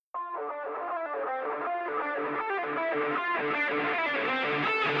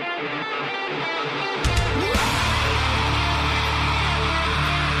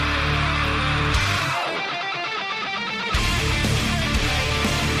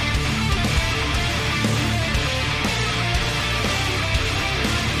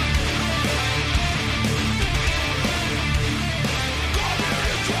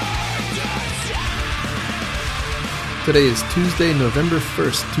Today is Tuesday, November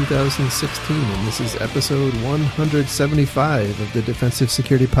 1st, 2016, and this is episode 175 of the Defensive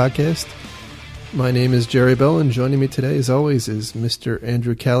Security Podcast. My name is Jerry Bell, and joining me today, as always, is Mr.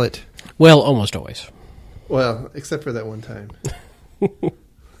 Andrew Callett. Well, almost always. Well, except for that one time.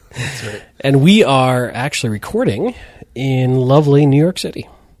 That's right. And we are actually recording in lovely New York City.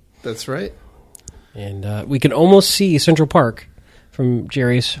 That's right. And we can almost see Central Park from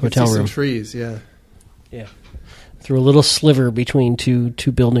Jerry's hotel room. Some trees, yeah. Yeah. Through a little sliver between two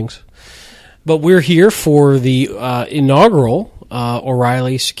buildings. But we're here for the inaugural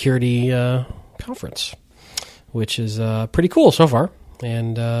O'Reilly Security Conference, which is pretty cool so far,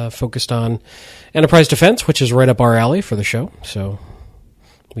 and focused on enterprise defense, which is right up our alley for the show. So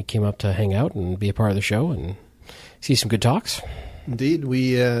we came up to hang out and be a part of the show and see some good talks. Indeed.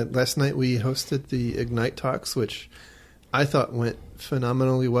 We last night we hosted the Ignite Talks, which I thought went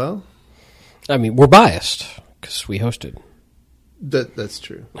phenomenally well. I mean, we're biased because we hosted. That's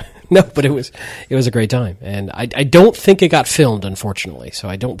true. No, but it was a great time, and I don't think it got filmed, unfortunately. So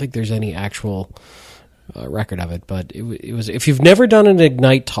I don't think there's any actual record of it. But it was. If you've never done an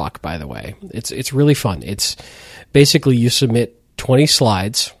Ignite talk, by the way, it's really fun. It's basically you submit 20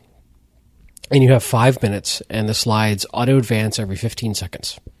 slides, and you have 5 minutes, and the slides auto advance every 15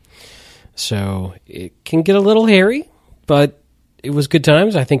 seconds. So it can get a little hairy, but it was good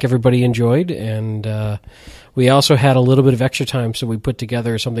times. I think everybody enjoyed, and we also had a little bit of extra time, so we put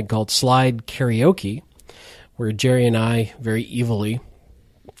together something called Slide Karaoke, where Jerry and I, very evilly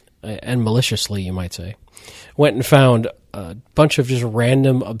and maliciously, you might say, went and found a bunch of just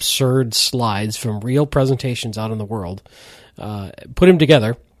random, absurd slides from real presentations out in the world, put them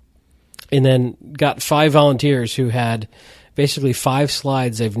together, and then got 5 volunteers who had basically 5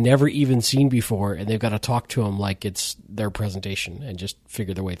 slides they've never even seen before, and they've got to talk to them like it's their presentation and just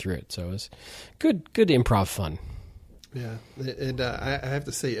figure their way through it. So it was good improv fun. Yeah, and I have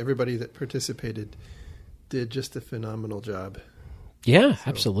to say, everybody that participated did just a phenomenal job. Yeah, so.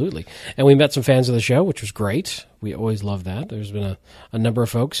 Absolutely. And we met some fans of the show, which was great. We always love that. There's been a number of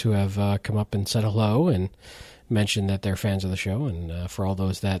folks who have come up and said hello and mentioned that they're fans of the show, and for all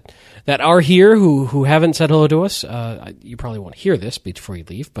those that are here who haven't said hello to us, you probably won't hear this before you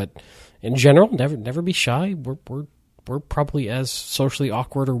leave. But in general, never be shy. We're probably as socially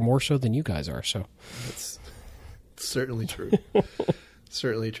awkward or more so than you guys are. So that's certainly true.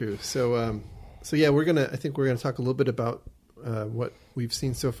 Certainly true. So yeah, I think we're gonna talk a little bit about what we've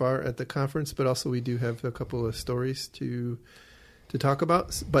seen so far at the conference, but also we do have a couple of stories to talk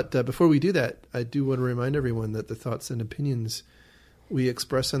about. But before we do that, I do want to remind everyone that the thoughts and opinions we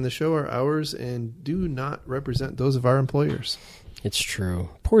express on the show are ours and do not represent those of our employers. It's true.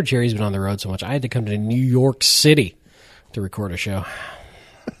 Poor Jerry's been on the road so much. I had to come to New York City to record a show.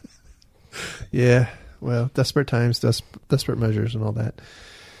 Yeah, well, desperate times, desperate measures and all that.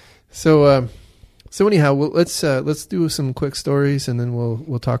 So anyhow, let's do some quick stories, and then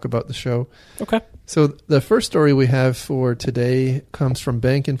we'll talk about the show. Okay. So the first story we have for today comes from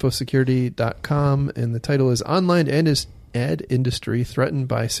bankinfosecurity.com, and the title is "Online Ad Industry Threatened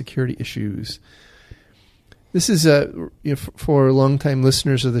by Security Issues." This is for longtime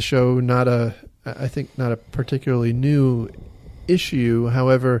listeners of the show, I think not a particularly new issue.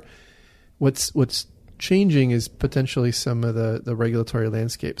 However, what's changing is potentially some of the regulatory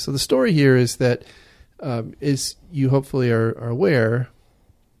landscape. So the story here is that, as you hopefully are aware,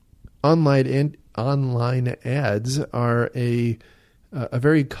 online ads are a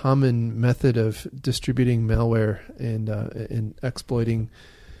very common method of distributing malware and exploiting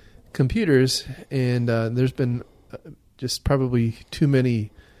computers. And there's been just probably too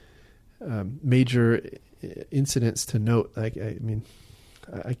many major incidents to note.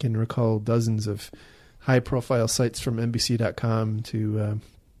 I can recall dozens of high-profile sites from NBC.com to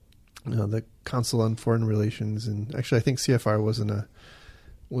the Council on Foreign Relations, and actually, I think CFR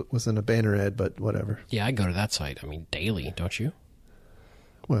wasn't a banner ad, but whatever. Yeah, I go to that site. I mean, daily, don't you?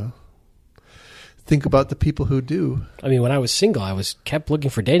 Well, think about the people who do. I mean, when I was single, I kept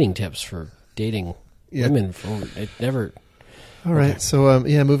looking for dating tips for dating women. It never. All right, so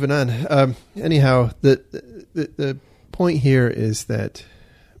moving on. Anyhow, the point here is that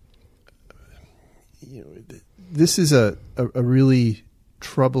this is a really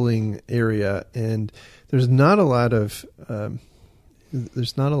troubling area, and there's not a lot of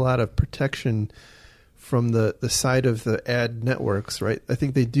protection from the side of the ad networks, right? I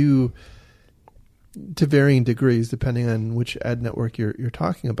think they do to varying degrees, depending on which ad network you're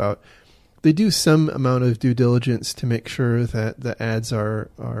talking about. They do some amount of due diligence to make sure that the ads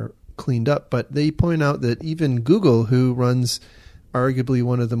are cleaned up, but they point out that even Google, who runs arguably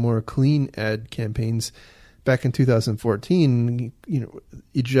one of the more clean ad campaigns, back in 2014,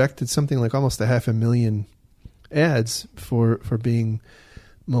 ejected something like almost 500,000 ads for being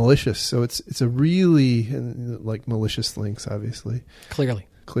malicious. So it's a really like malicious links, obviously. Clearly.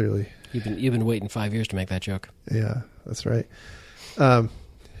 You've been waiting 5 years to make that joke. Yeah, that's right.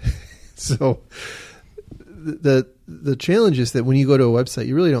 So the challenge is that when you go to a website,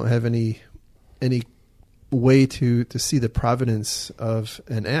 you really don't have any way to see the provenance of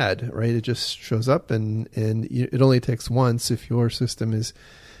an ad, right? It just shows up, and it only takes once if your system is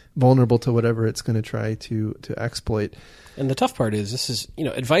vulnerable to whatever it's going to try to exploit. And the tough part is, this is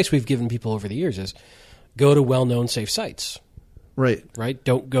advice we've given people over the years is go to well-known safe sites. Right.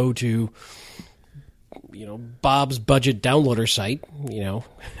 Don't go to Bob's budget downloader site,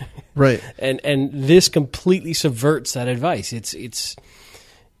 Right. And this completely subverts that advice.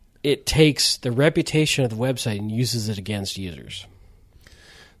 It takes the reputation of the website and uses it against users.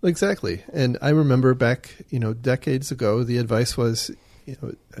 Exactly. And I remember back, decades ago, the advice was,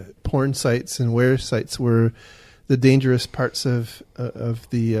 porn sites and where sites were the dangerous parts of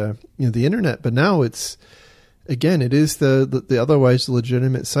the the internet. But now it is the otherwise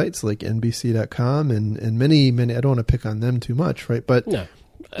legitimate sites like NBC.com and many, I don't want to pick on them too much, right? But no.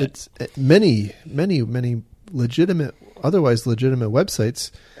 It's many otherwise legitimate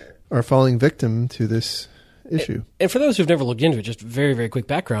websites are falling victim to this issue. And for those who've never looked into it, just very, very quick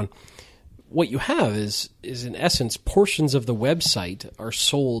background. What you have is in essence, portions of the website are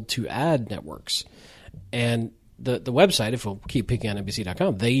sold to ad networks. And the website, if we'll keep picking on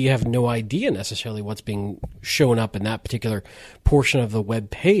NBC.com, they have no idea necessarily what's being shown up in that particular portion of the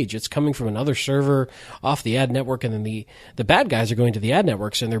web page. It's coming from another server off the ad network, and then the bad guys are going to the ad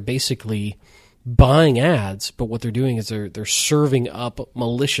networks, and they're basically buying ads, but what they're doing is they're serving up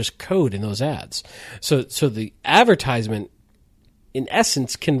malicious code in those ads. So the advertisement, in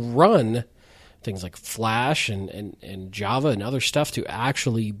essence, can run things like Flash and Java and other stuff to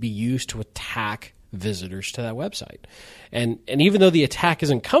actually be used to attack visitors to that website. And even though the attack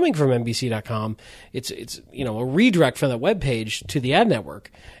isn't coming from NBC.com, it's a redirect from that web page to the ad network.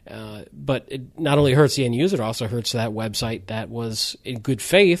 But it not only hurts the end user, it also hurts that website that was in good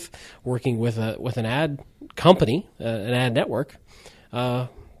faith working with an ad company, an ad network, that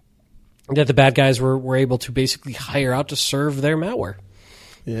the bad guys were able to basically hire out to serve their malware.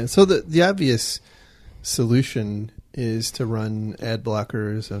 Yeah. So the obvious solution is to run ad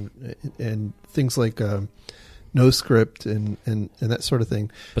blockers and things like NoScript and that sort of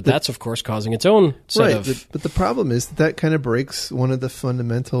thing. But that's, of course, causing its own set of... But the problem is that kind of breaks one of the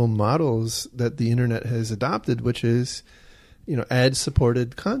fundamental models that the internet has adopted, which is,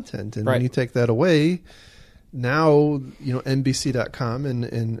 ad-supported content. And when you take that away, now, NBC.com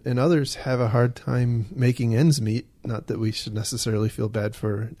and others have a hard time making ends meet. Not that we should necessarily feel bad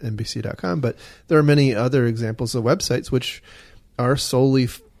for NBC.com, but there are many other examples of websites which are solely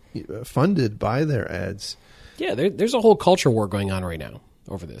funded by their ads. Yeah, there's a whole culture war going on right now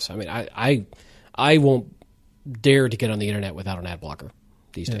over this. I mean, I won't dare to get on the internet without an ad blocker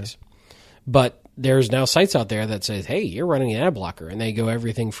these days. But there's now sites out there that says, hey, you're running an ad blocker. And they go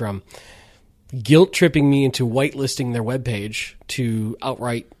everything from guilt-tripping me into whitelisting their webpage to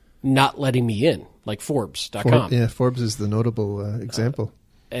outright not letting me in, like Forbes.com. Forbes is the notable example.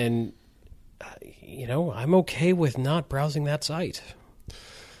 And, I'm okay with not browsing that site.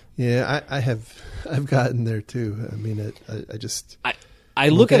 Yeah, I've gotten there too. I mean, I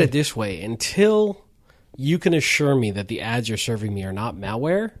look at it this way: until you can assure me that the ads you're serving me are not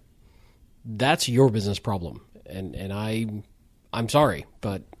malware, that's your business problem. And I'm sorry,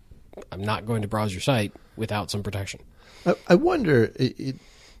 but I'm not going to browse your site without some protection. I wonder.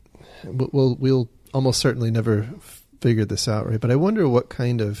 We'll almost certainly never figure this out, right? But I wonder what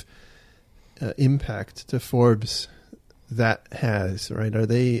kind of impact to Forbes that has, right? Are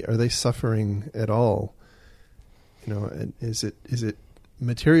they suffering at all? And is it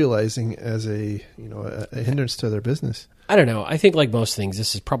materializing as a hindrance to their business? I don't know. I think like most things,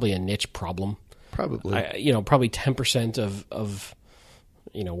 this is probably a niche problem. Probably. Probably 10% of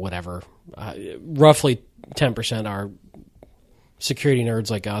whatever. Roughly 10% are security nerds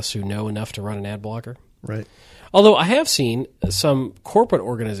like us who know enough to run an ad blocker. Right. Although I have seen some corporate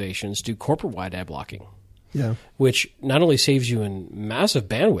organizations do corporate-wide ad blocking. Yeah. which not only saves you in massive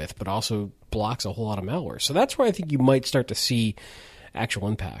bandwidth, but also blocks a whole lot of malware. So that's where I think you might start to see actual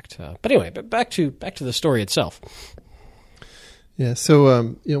impact. But anyway, back to the story itself. Yeah.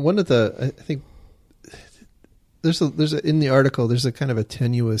 So, one of the, I think there's in the article, there's a kind of a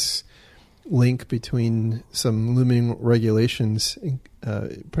tenuous link between some looming regulations,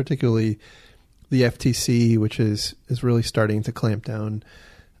 particularly the FTC, which is really starting to clamp down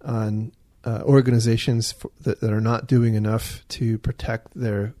on organizations that are not doing enough to protect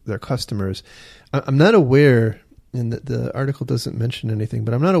their customers. I'm not aware, and the article doesn't mention anything,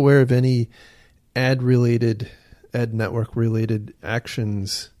 but I'm not aware of any ad network related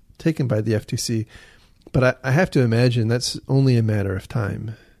actions taken by the FTC. But I have to imagine that's only a matter of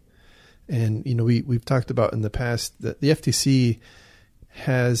time. And, we've talked about in the past that the FTC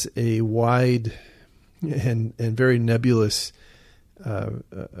has a wide and very nebulous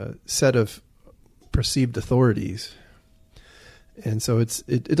set of perceived authorities. And so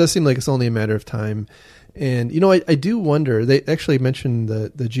it does seem like it's only a matter of time. And, I do wonder, they actually mentioned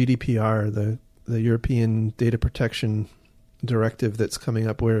the GDPR, the European Data Protection Directive that's coming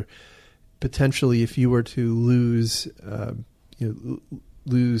up, where potentially if you were to lose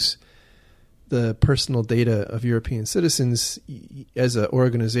the personal data of European citizens, as an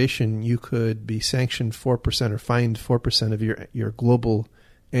organization, you could be sanctioned 4% or fined 4% of your global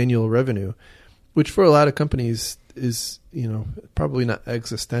annual revenue, which for a lot of companies is, probably not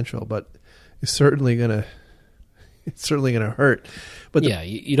existential, but it's certainly gonna hurt. But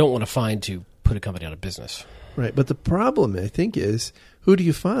you don't want to fine to put a company out of business. Right. But the problem, I think, is who do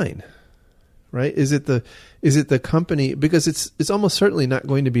you fine? Right? Is it the company? Because it's almost certainly not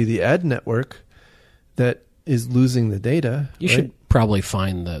going to be the ad network that is losing the data. You should probably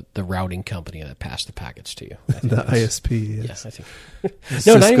find the routing company that passed the packets to you. The ISP. Yes, I think.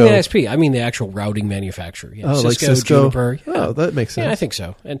 No, not even the ISP. I mean the actual routing manufacturer. Yeah, Cisco, like Cisco, Juniper. Yeah. Oh, that makes sense. Yeah, I think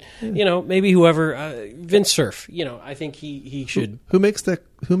so. And maybe whoever Vince Cerf. I think he should. Who makes that?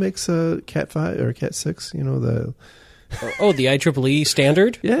 Who makes Cat 5 or Cat 6? The the IEEE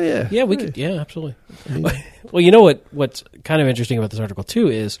standard? Yeah. We could. Yeah, absolutely. Well, what's kind of interesting about this article too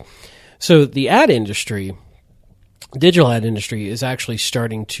is, so the digital ad industry is actually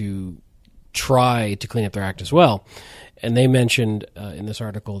starting to try to clean up their act as well, and they mentioned in this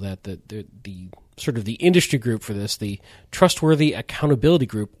article that the sort of the industry group for this, the Trustworthy Accountability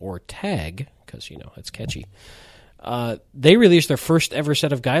Group, or TAG, because it's catchy. They released their first ever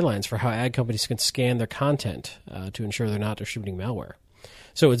set of guidelines for how ad companies can scan their content to ensure they're not distributing malware.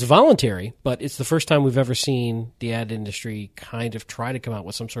 So it's voluntary, but it's the first time we've ever seen the ad industry kind of try to come out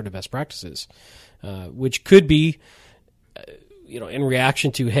with some sort of best practices, which could be, in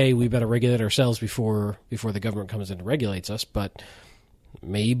reaction to, hey, we better regulate ourselves before the government comes in and regulates us, but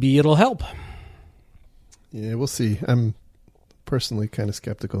maybe it'll help. Yeah, we'll see. I'm personally kind of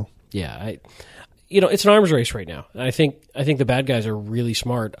skeptical. Yeah, it's an arms race right now. And I think the bad guys are really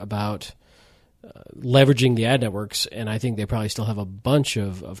smart about leveraging the ad networks, and I think they probably still have a bunch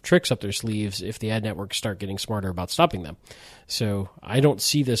of tricks up their sleeves if the ad networks start getting smarter about stopping them. So I don't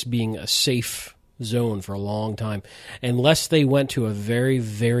see this being a safe zone for a long time, unless they went to a very,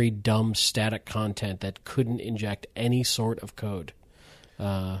 very dumb static content that couldn't inject any sort of code.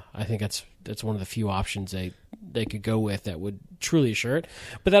 I think that's one of the few options they could go with that would truly assure it.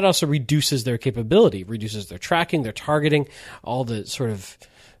 But that also reduces their capability, reduces their tracking, their targeting, all the sort of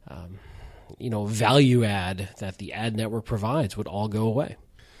value add that the ad network provides would all go away.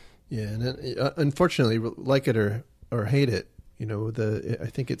 Yeah, and unfortunately, like it or hate it, I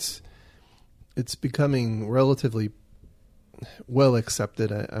think it's becoming relatively well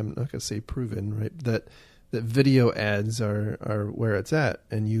accepted. I'm not going to say proven, right? That video ads are where it's at,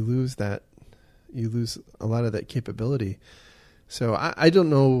 and you lose a lot of that capability. So I don't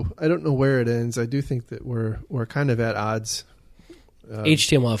know where it ends. I do think that we're kind of at odds.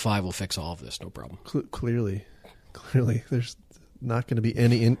 HTML5 will fix all of this, no problem. Clearly, there's not going to be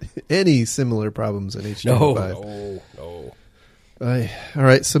any similar problems in HTML5. No. All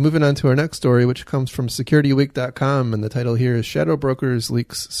right, so moving on to our next story, which comes from SecurityWeek.com, and the title here is Shadow Brokers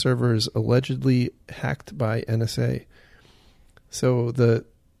Leaks Servers Allegedly Hacked by NSA. So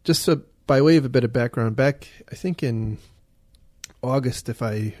by way of a bit of background, back I think in August, if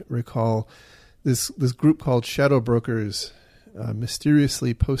I recall, this group called Shadow Brokers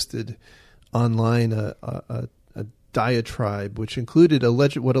mysteriously posted online a diatribe which included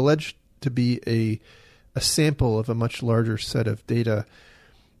what alleged to be a sample of a much larger set of data,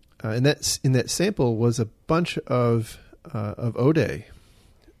 and in that sample was a bunch of ODE,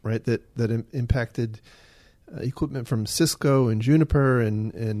 right? That impacted equipment from Cisco and Juniper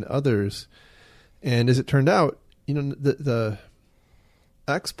and others, And as it turned out, the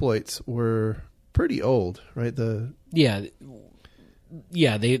exploits were pretty old, right?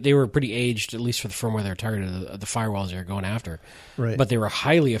 Yeah, they were pretty aged, at least for the firmware they're targeted, the firewalls they're going after. Right. But they were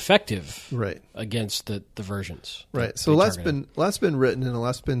highly effective right. against the versions. Right. So lots been written and a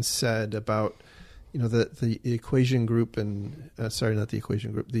lot's been said about the equation group and not the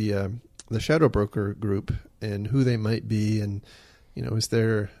equation group, the shadow broker group and who they might be, and is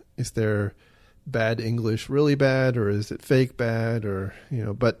their bad English really bad, or is it fake bad, or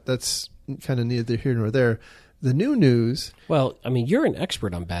but that's kind of neither here nor there. The new news. Well, I mean, you're an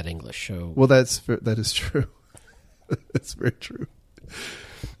expert on bad English, so. Well, that is true. That's very true.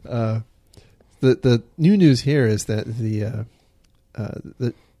 The new news here is that the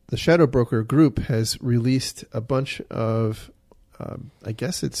shadow broker group has released a bunch of, I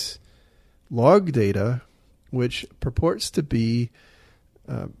guess it's log data, which purports to be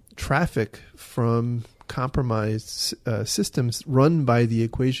traffic from compromised systems run by the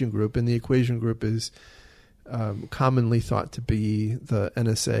Equation Group, and the Equation Group is commonly thought to be the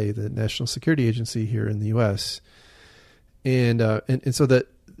NSA, the National Security Agency here in the U.S. And so that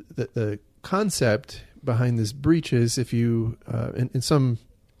the concept behind this breach is, if you and some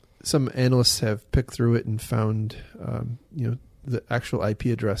analysts have picked through it and found the actual IP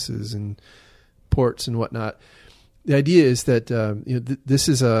addresses and ports and whatnot. The idea is that this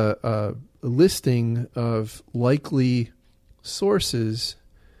is a listing of likely sources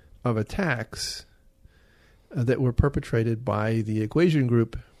of attacks that were perpetrated by the Equation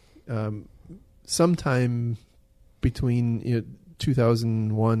Group sometime between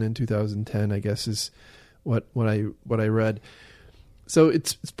 2001 and 2010, I guess, is what I read. So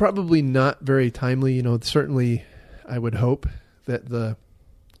it's probably not very timely. Certainly, I would hope that the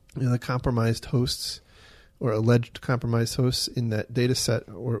compromised hosts or alleged compromised hosts in that data set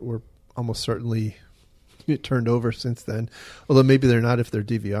were almost certainly turned over since then. Although maybe they're not if they're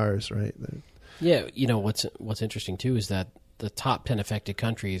DVRs, right? Yeah, what's interesting too is that the top 10 affected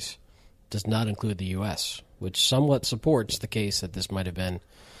countries does not include the U.S., which somewhat supports the case that this might have been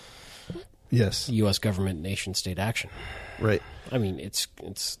U.S. government nation-state action. Right. I mean, it's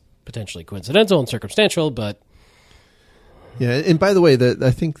potentially coincidental and circumstantial, but yeah. And by the way,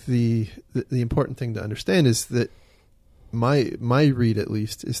 I think the important thing to understand is that my read, at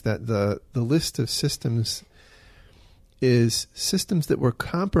least, is that the list of systems is systems that were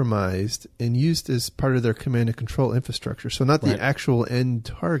compromised and used as part of their command and control infrastructure. So not the actual end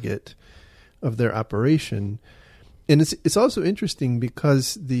target of their operation. And it's also interesting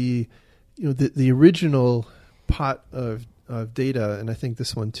because the original pot of data, and I think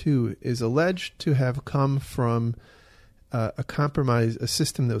this one too, is alleged to have come from a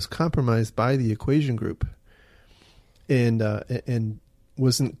system that was compromised by the Equation Group and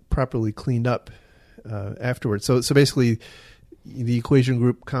wasn't properly cleaned up afterwards. So basically, the Equation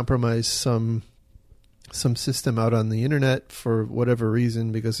Group compromised some system out on the internet for whatever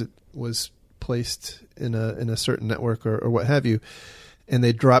reason, because it was placed in a certain network or what have you, and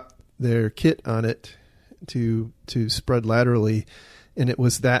they dropped their kit on it to spread laterally, and it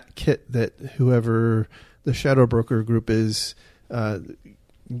was that kit that whoever the shadow broker group is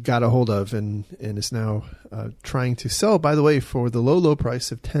got a hold of and is now trying to sell, by the way, for the low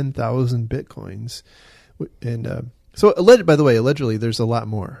price of 10,000 Bitcoins. And so, allegedly, there's a lot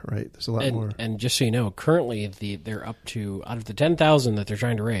more, right? There's a lot more. And just so you know, currently they're up to, out of the 10,000 that they're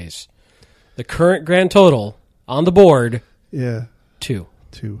trying to raise, the current grand total on the board, two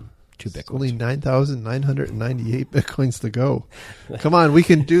Bitcoins. Only 9,998 Bitcoins to go. Come on, we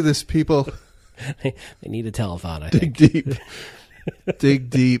can do this, people. They need a telethon, I think. Dig deep. Dig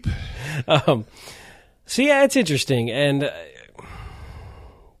deep. So, yeah, it's interesting, and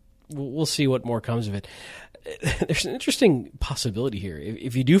we'll see what more comes of it. There's an interesting possibility here.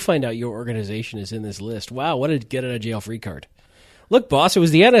 If you do find out your organization is in this list, wow, what a get-out-of-jail-free card. Look, boss, it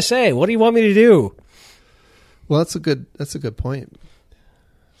was the NSA. What do you want me to do? Well, that's a good point.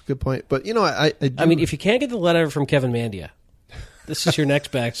 Good point. But, I mean, if you can't get the letter from Kevin Mandia, this is your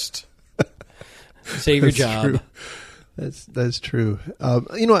next best. Save your job. True. That's true.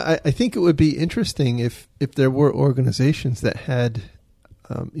 I think it would be interesting if there were organizations that had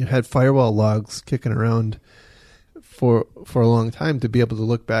firewall logs kicking around for a long time, to be able to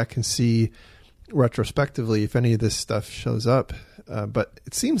look back and see retrospectively if any of this stuff shows up. But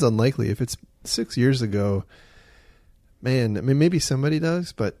it seems unlikely. If it's 6 years ago, man, I mean, maybe somebody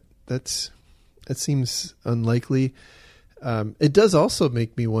does, but that seems unlikely. It does also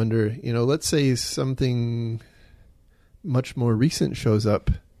make me wonder, let's say something much more recent shows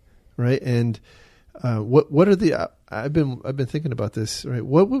up, right? And what are the I've been thinking about this. Right,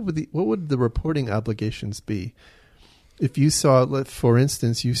 what would the reporting obligations be if you saw, for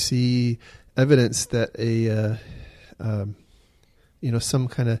instance, you see evidence that some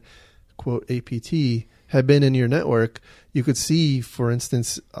kind of quote APT had been in your network. You could see, for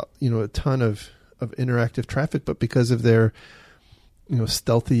instance, a ton of interactive traffic, but because of their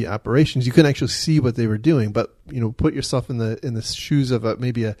stealthy operations, you couldn't actually see what they were doing. But put yourself in the shoes of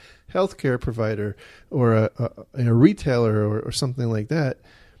maybe a healthcare provider or a retailer or something like that.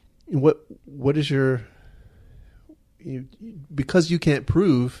 What is your because you can't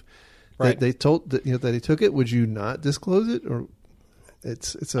prove right. that they told that that they took it? Would you not disclose it, or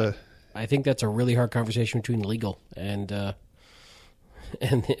it's a? I think that's a really hard conversation between legal and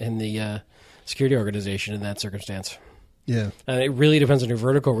the security organization in that circumstance. Yeah, it really depends on your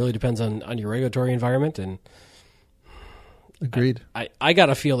vertical. It really depends on your regulatory environment. And agreed. I got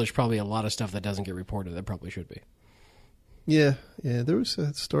to feel there's probably a lot of stuff that doesn't get reported that probably should be. Yeah. There was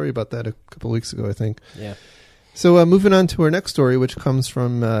a story about that a couple of weeks ago, I think. Yeah. So moving on to our next story, which comes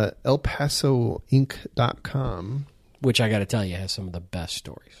from ElPasoInc.com. Which I got to tell you has some of the best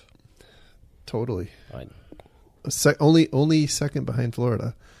stories. Totally. Only second behind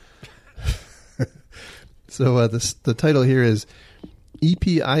Florida. So the title here is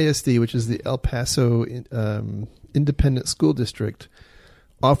EPISD, which is the El Paso Independent School District,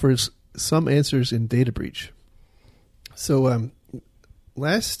 offers some answers in data breach. So I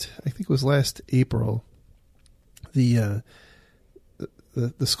think it was last April, the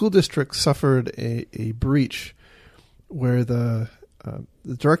school district suffered a breach where the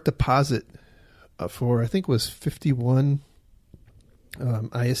direct deposit for, I think it was 51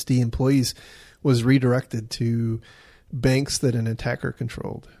 ISD employees was redirected to banks that an attacker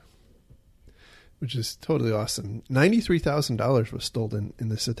controlled, which is totally awesome. $93,000 was stolen in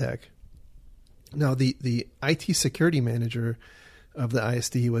this attack. Now, the IT security manager of the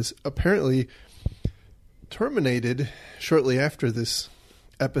ISD was apparently terminated shortly after this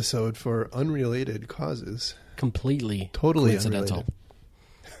episode for unrelated causes. Completely Totally coincidental. unrelated.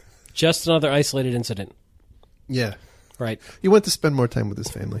 Just another isolated incident. Yeah. Right. He went to spend more time with his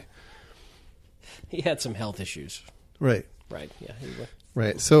family. He had some health issues. Right. Right. Yeah.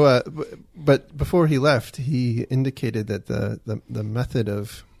 Right. So, but before he left, he indicated that the method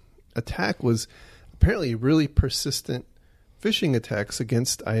of attack was apparently really persistent phishing attacks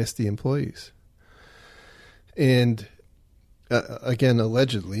against ISD employees. And again,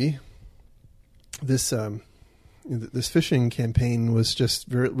 allegedly, this phishing campaign was just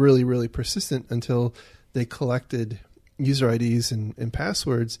really, really persistent until they collected user IDs and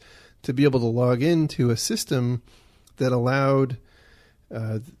passwords to be able to log into a system that allowed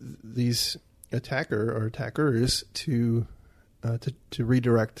these attacker or attackers to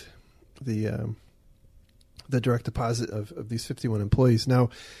redirect the direct deposit of these 51 employees. Now,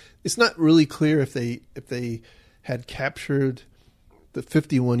 it's not really clear if they had captured the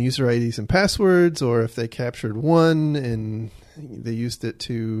 51 user IDs and passwords, or if they captured one and they used it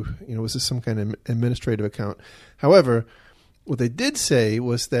to, was this some kind of administrative account? However, what they did say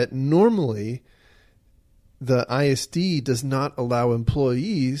was that normally the ISD does not allow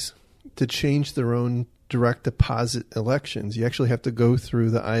employees to change their own direct deposit elections. You actually have to go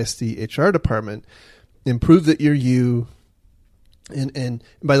through the ISD HR department and prove that you're you. And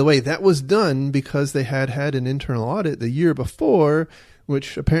by the way, that was done because they had an internal audit the year before,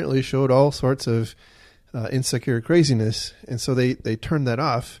 which apparently showed all sorts of insecure craziness. And so they turned that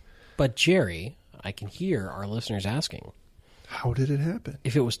off. But Jerry, I can hear our listeners asking, how did it happen?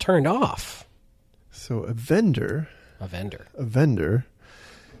 If it was turned off. So a vendor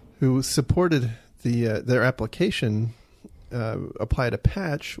who supported their application applied a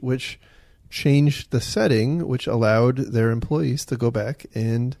patch which changed the setting, which allowed their employees to go back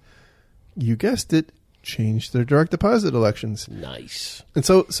and, you guessed it, change their direct deposit elections. Nice. And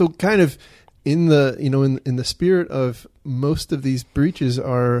so kind of in the in the spirit of most of these breaches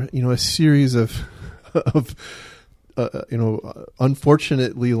are a series of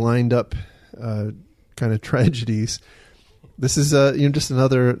unfortunately lined up kind of tragedies. This is just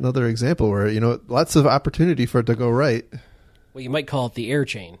another example where lots of opportunity for it to go right. Well, you might call it the error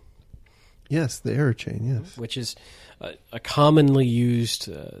chain. Yes, the error chain. Yes, which is a commonly used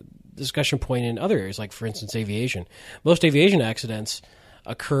discussion point in other areas, like for instance aviation. Most aviation accidents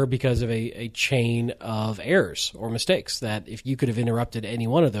occur because of a chain of errors or mistakes that, if you could have interrupted any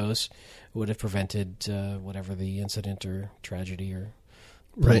one of those, would have prevented whatever the incident or tragedy or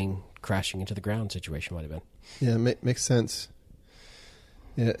plane crashing into the ground situation might have been. Yeah, makes sense.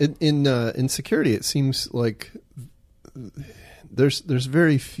 Yeah, in security, it seems like there's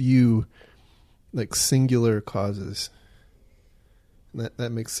very few like singular causes. And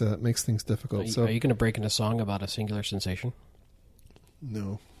that makes things difficult. Are you going to break into song about a singular sensation?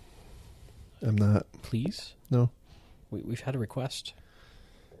 No, I'm not. Please? No, We've had a request.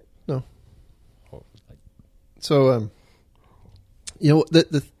 no. Oh, So,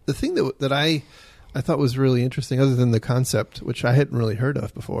 the thing that I thought was really interesting, other than the concept, which I hadn't really heard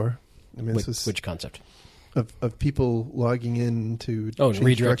of before. I mean, which concept? Of people logging in to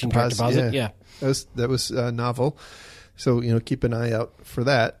redirecting direct deposit. Yeah. That was novel. So keep an eye out for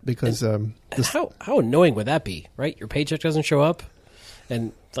that because how annoying would that be? Right, your paycheck doesn't show up,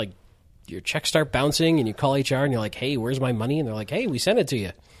 and like your checks start bouncing, and you call HR and you're like, "Hey, where's my money?" And they're like, "Hey, we sent it to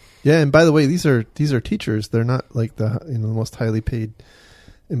you." Yeah, and by the way, these are teachers. They're not like the the most highly paid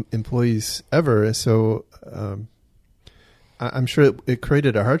employees ever. So I'm sure it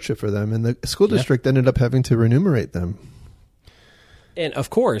created a hardship for them, and the school district ended up having to remunerate them. And of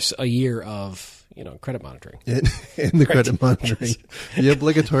course, a year of credit monitoring And the credit monitoring, the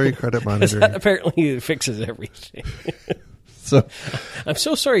obligatory credit monitoring. That apparently fixes everything. So I'm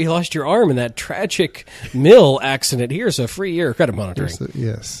so sorry you lost your arm in that tragic mill accident. Here's a free year of credit monitoring.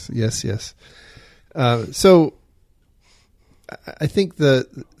 Yes. So I think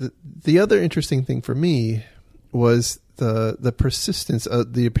the other interesting thing for me was the persistence,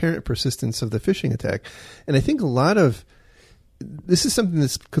 the apparent persistence of the phishing attack, and I think a lot of this is something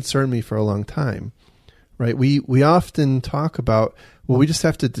that's concerned me for a long time. Right? We often talk about, well, we just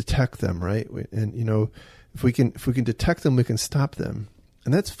have to detect them, right? And if we can detect them, we can stop them,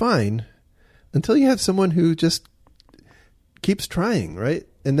 and that's fine until you have someone who just keeps trying, right?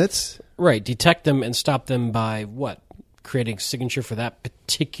 And that's right. Detect them and stop them by what? Creating signature for that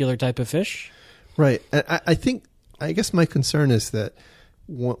particular type of fish? Right. And I guess my concern is that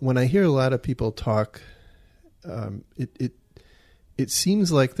when I hear a lot of people talk, it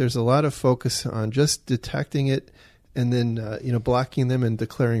seems like there's a lot of focus on just detecting it and then blocking them and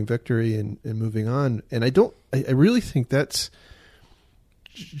declaring victory and moving on. And I really think that's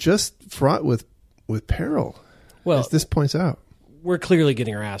just fraught with peril. Well, as this points out, we're clearly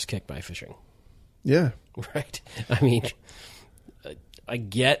getting our ass kicked by phishing. Yeah. Right. I mean, I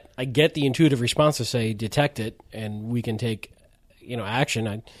get the intuitive response to say detect it and we can take action.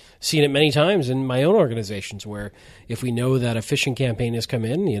 I've seen it many times in my own organizations where if we know that a phishing campaign has come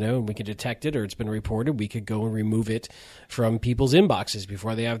in, and we can detect it or it's been reported, we could go and remove it from people's inboxes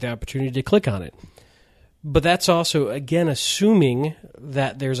before they have the opportunity to click on it. But that's also, again, assuming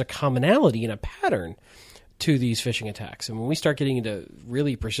that there's a commonality and a pattern to these phishing attacks. And when we start getting into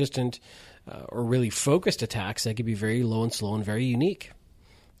really persistent or really focused attacks, that could be very low and slow and very unique.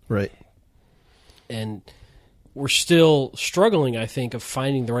 Right. And we're still struggling, I think, of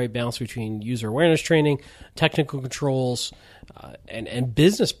finding the right balance between user awareness training, technical controls, and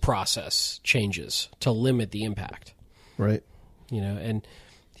business process changes to limit the impact. Right. And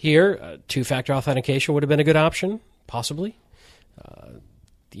here, two-factor authentication would have been a good option, possibly.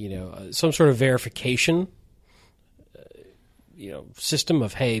 Some sort of verification, system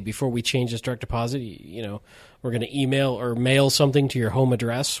of, hey, before we change this direct deposit, we're going to email or mail something to your home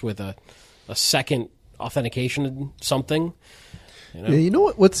address with a second authentication something. Yeah,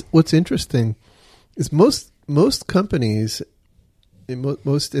 what's interesting is most companies,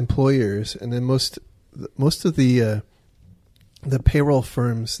 most employers, and then most of the payroll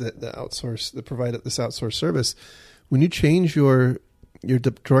firms that provide this outsourced service, when you change your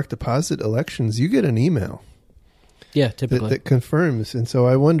direct deposit elections, you get an email. Yeah, typically that confirms. And so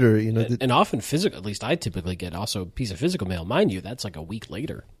I wonder, and often physical. At least I typically get also a piece of physical mail. Mind you, that's like a week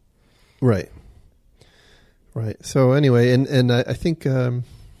later. Right. Right. So anyway, and I think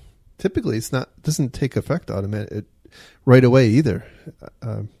typically doesn't take effect right away either.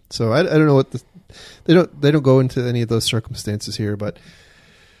 So I don't know what they don't go into any of those circumstances here, but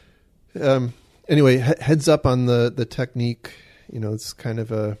anyway, heads up on the technique. It's kind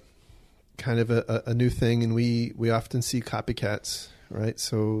of a new thing, and we often see copycats, right?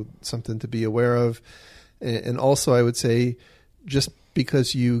 So something to be aware of, and also I would say just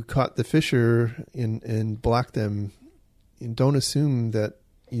because you caught the fisher and blocked them, don't assume that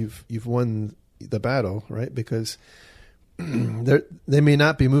you've won the battle, right? Because they may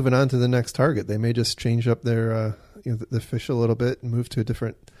not be moving on to the next target. They may just change up their the fish a little bit and move to a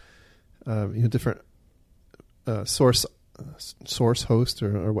different source host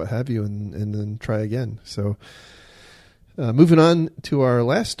or what have you, and then try again. So moving on to our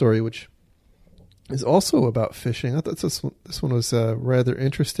last story, which is also about phishing. I thought this one was rather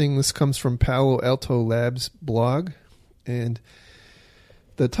interesting. This comes from Palo Alto Labs blog, and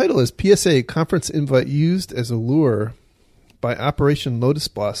the title is PSA Conference Invite Used as a Lure by Operation Lotus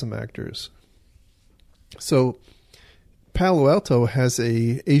Blossom Actors. So Palo Alto has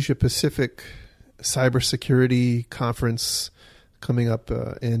a Asia Pacific cybersecurity conference coming up,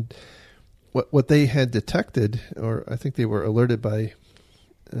 and what they had detected, or I think they were alerted by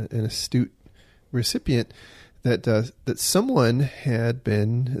an astute recipient, that that someone had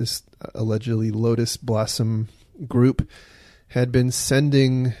been, this allegedly Lotus Blossom group, had been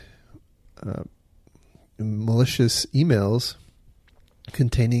sending malicious emails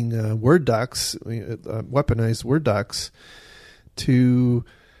containing Word docs, weaponized Word docs, to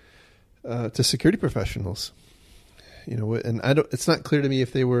security professionals. And it's not clear to me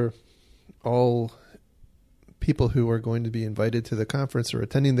if they were all people who are going to be invited to the conference or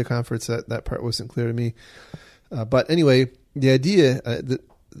attending the conference. That part wasn't clear to me. But anyway, the idea,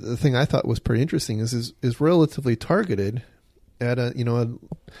 the thing I thought was pretty interesting is relatively targeted at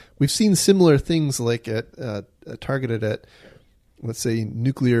we've seen similar things like targeted at, let's say,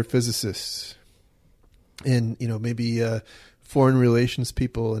 nuclear physicists and, maybe foreign relations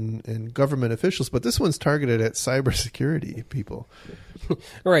people and government officials, but this one's targeted at cybersecurity people.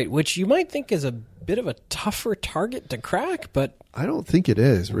 Right, which you might think is a bit of a tougher target to crack, but I don't think it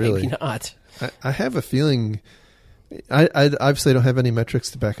is, really. Maybe not. I have a feeling, I obviously don't have any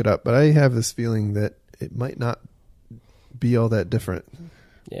metrics to back it up, but I have this feeling that it might not be all that different.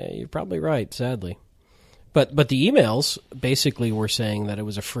 Yeah, you're probably right, sadly. But the emails basically were saying that it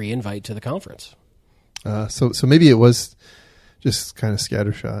was a free invite to the conference. So maybe it was just kind of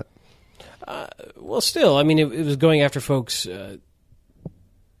scattershot. Well, still, I mean, it was going after folks, who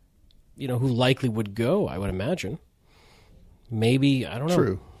likely would go, I would imagine. Maybe, I don't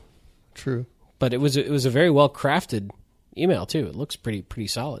know. True. But it was a very well crafted email too. It looks pretty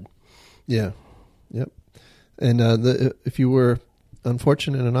solid. Yeah. Yep. And if you were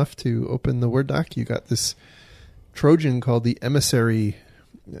unfortunate enough to open the Word doc, you got this Trojan called the emissary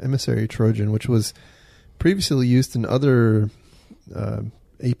Trojan, which was previously used in other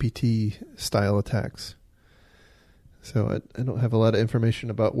APT style attacks. So I don't have a lot of information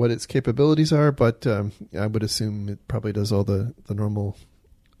about what its capabilities are, but I would assume it probably does all the normal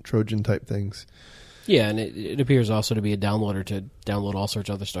Trojan type things. Yeah, and it appears also to be a downloader to download all sorts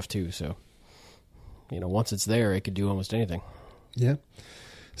of other stuff too. So, once it's there, it could do almost anything. Yeah.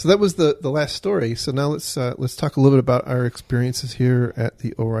 So that was the last story. So now let's talk a little bit about our experiences here at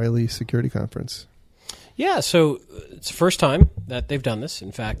the O'Reilly Security Conference. Yeah, so it's the first time that they've done this.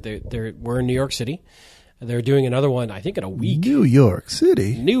 In fact, we're in New York City. They're doing another one, I think, in a week. New York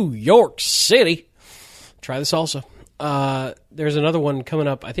City. Try this also. There's another one coming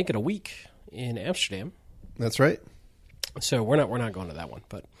up, I think, in a week in Amsterdam. That's right. So we're not going to that one,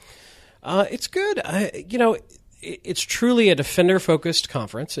 but it's good. It's truly a defender-focused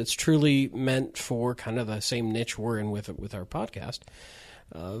conference. It's truly meant for kind of the same niche we're in with our podcast.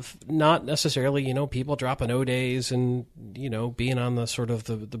 Of not necessarily, people dropping O-days and, being on the sort of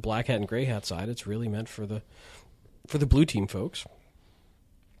the black hat and gray hat side. It's really meant for the blue team folks.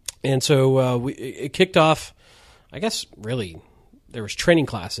 And so it kicked off, I guess, really, there was training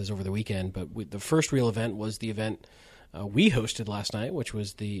classes over the weekend, but the first real event was the event we hosted last night, which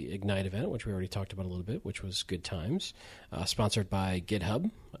was the Ignite event, which we already talked about a little bit, which was good times, sponsored by GitHub.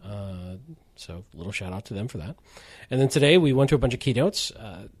 So a little shout out to them for that. And then today we went to a bunch of keynotes,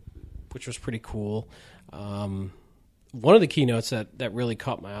 which was pretty cool. One of the keynotes that really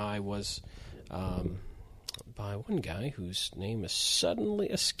caught my eye was by one guy whose name is suddenly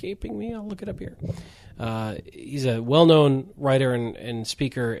escaping me. I'll look it up here. He's a well-known writer and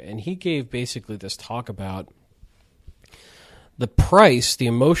speaker, and he gave basically this talk about the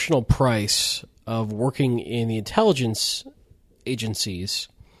emotional price of working in the intelligence agencies,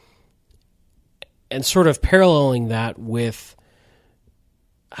 and sort of paralleling that with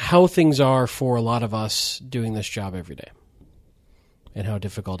how things are for a lot of us doing this job every day and how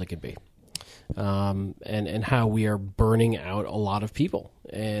difficult it can be. And how we are burning out a lot of people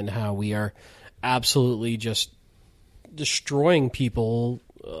and how we are absolutely just destroying people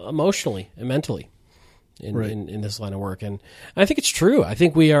emotionally and mentally in this line of work. And I think it's true. I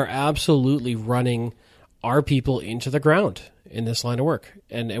think we are absolutely running our people into the ground in this line of work.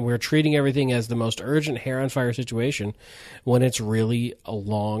 And we're treating everything as the most urgent hair-on-fire situation when it's really a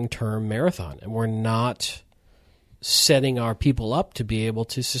long-term marathon. And we're not setting our people up to be able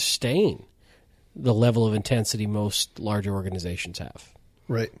to sustain the level of intensity most larger organizations have.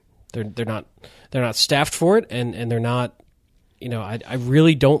 Right. They're not staffed for it, and they're not, I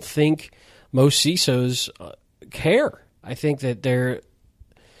really don't think most CISOs care. I think that they're,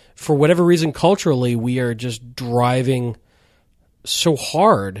 for whatever reason, culturally, we are just driving so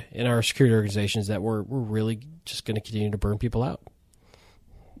hard in our security organizations that we're really just going to continue to burn people out.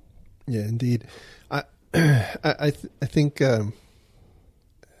 Yeah, indeed. I think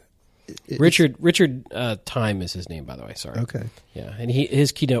Richard Time is his name, by the way. Sorry. Okay. Yeah, and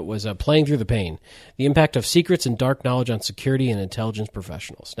his keynote was Playing Through the Pain, the impact of secrets and dark knowledge on security and intelligence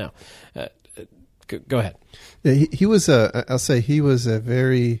professionals. Now, go ahead. Yeah, he was I'll say he was a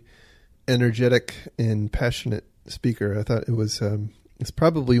very energetic and passionate speaker. I thought it was it's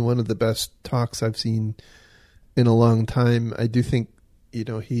probably one of the best talks I've seen in a long time. I do think,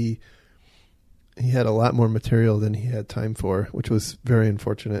 he had a lot more material than he had time for, which was very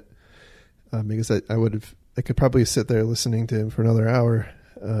unfortunate. Because I could probably sit there listening to him for another hour,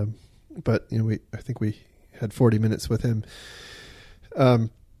 but I think we had 40 minutes with him. I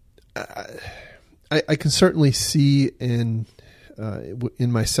can certainly see in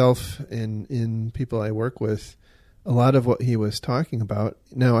myself and in people I work with a lot of what he was talking about.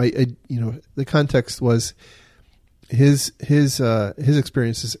 Now, the context was his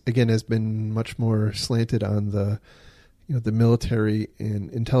experiences again has been much more slanted on the military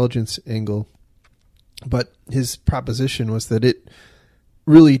and intelligence angle, but his proposition was that it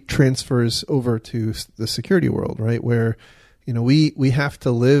really transfers over to the security world, right? Where, we have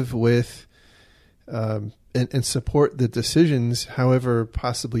to live with, and support the decisions, however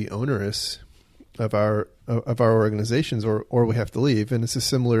possibly onerous, of our organizations, or we have to leave. And it's a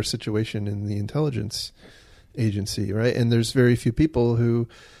similar situation in the intelligence agency, right? And there's very few people who,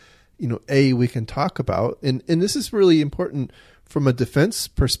 we can talk about. And this is really important from a defense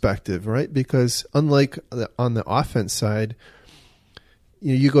perspective, right? Because unlike on the offense side,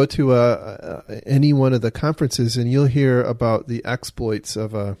 you go to any one of the conferences and you'll hear about the exploits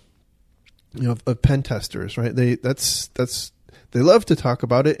of of pen testers, right? They love to talk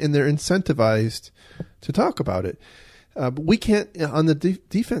about it and they're incentivized to talk about it. But we can't, on the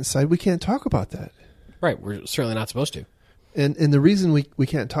defense side, we can't talk about that. Right. We're certainly not supposed to. And the reason we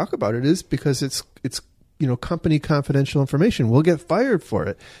can't talk about it is because it's company confidential information. We'll get fired for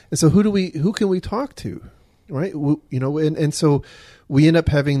it. And so who can we talk to, right? And so we end up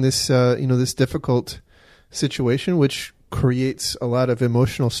having this this difficult situation, which creates a lot of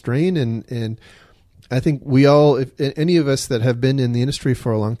emotional strain. And I think we all, if any of us that have been in the industry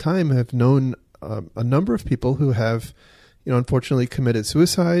for a long time, have known a number of people who have, unfortunately committed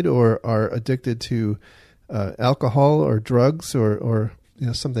suicide or are addicted to alcohol or drugs or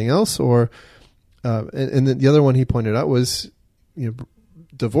something else, or and then the other one he pointed out was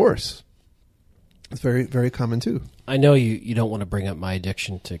divorce. It's very, very common too. I know you don't want to bring up my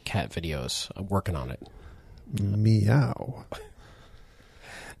addiction to cat videos. I'm working on it. Meow.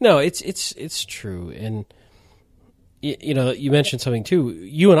 No, it's true, and you mentioned something too.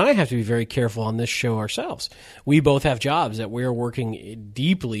 You and I have to be very careful on this show ourselves. We both have jobs that we're working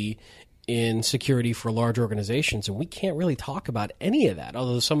deeply in security for large organizations, and we can't really talk about any of that.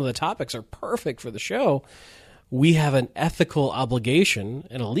 Although some of the topics are perfect for the show, we have an ethical obligation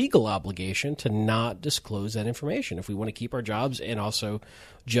and a legal obligation to not disclose that information if we want to keep our jobs and also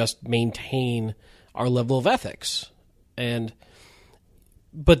just maintain our level of ethics.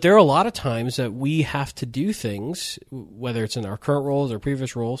 But there are a lot of times that we have to do things, whether it's in our current roles or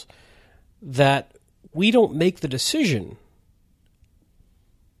previous roles, that we don't make the decision.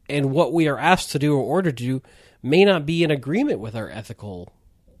 And what we are asked to do or ordered to do may not be in agreement with our ethical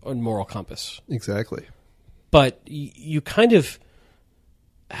and moral compass. Exactly. But you kind of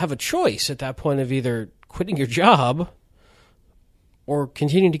have a choice at that point of either quitting your job or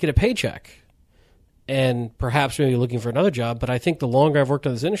continuing to get a paycheck and perhaps maybe looking for another job. But I think the longer I've worked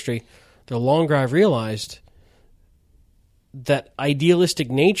in this industry, the longer I've realized that idealistic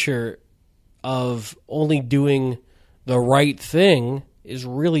nature of only doing the right thing is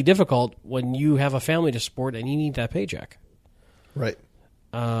really difficult when you have a family to support and you need that paycheck. Right.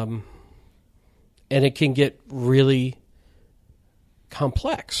 And it can get really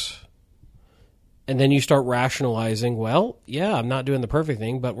complex. And then you start rationalizing, well, yeah, I'm not doing the perfect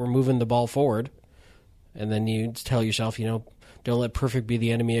thing, but we're moving the ball forward. And then you tell yourself, don't let perfect be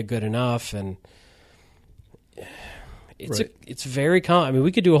the enemy of good enough. And it's very common. I mean,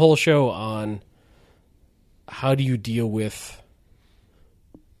 we could do a whole show on how do you deal with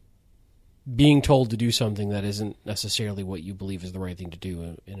being told to do something that isn't necessarily what you believe is the right thing to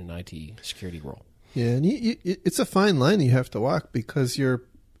do in an IT security role. Yeah, and it's a fine line you have to walk because you're,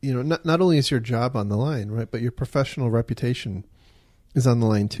 not only is your job on the line, right, but your professional reputation is on the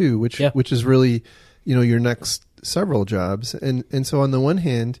line too, which is really, your next several jobs. And so on the one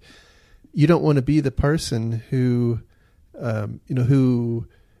hand, you don't want to be the person who, who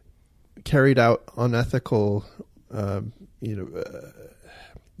carried out unethical,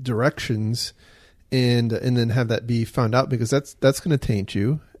 directions and then have that be found out, because that's going to taint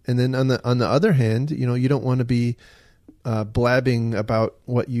you. And then on the other hand, you don't want to be blabbing about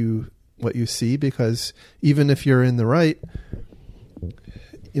what you see, because even if you're in the right,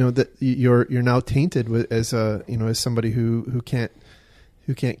 that you're now tainted as somebody who can't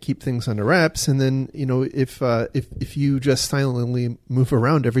keep things under wraps. And then if you just silently move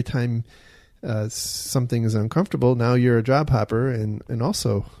around every time something is uncomfortable, now you're a job hopper and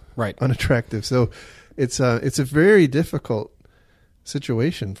also unattractive. So it's a very difficult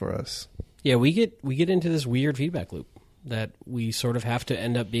situation for us. Yeah, we get into this weird feedback loop that we sort of have to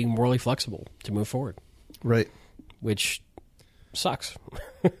end up being morally flexible to move forward. Right. Which sucks.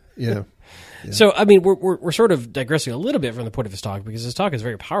 Yeah. So, I mean, we're sort of digressing a little bit from the point of this talk, because this talk is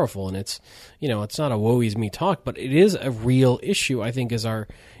very powerful, and it's not a woe is me talk, but it is a real issue, I think, as our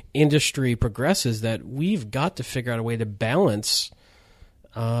industry progresses, that we've got to figure out a way to balance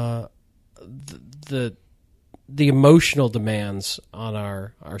the emotional demands on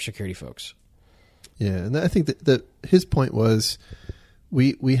our security folks. Yeah, and I think that his point was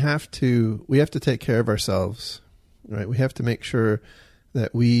we have to take care of ourselves, right? We have to make sure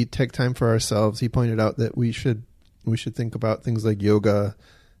that we take time for ourselves. He pointed out that we should think about things like yoga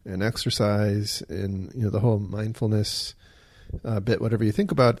and exercise and the whole mindfulness bit, whatever you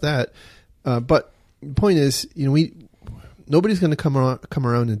think about that. But the point is, nobody's going to come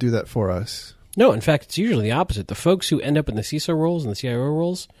around and do that for us. No, in fact, it's usually the opposite. The folks who end up in the CISO roles and the CIO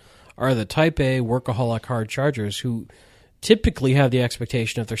roles are the type A workaholic hard chargers who typically have the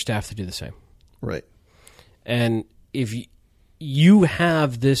expectation of their staff to do the same. Right. And if you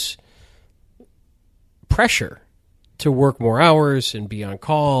have this pressure to work more hours and be on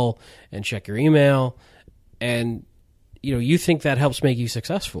call and check your email, and you think that helps make you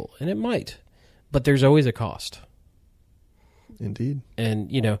successful, and it might, but there's always a cost. Indeed.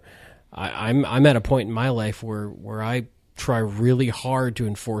 And I'm at a point in my life where I try really hard to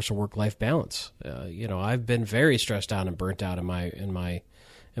enforce a work-life balance. I've been very stressed out and burnt out in my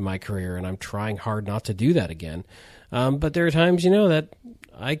career, and I'm trying hard not to do that again. But there are times, that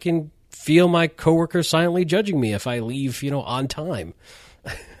I can feel my coworkers silently judging me if I leave, on time,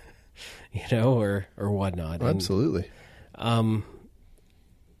 or whatnot. Absolutely. And,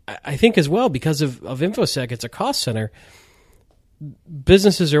 I think as well, because of InfoSec, it's a cost center.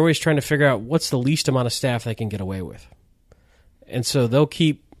 Businesses are always trying to figure out what's the least amount of staff they can get away with. And so they'll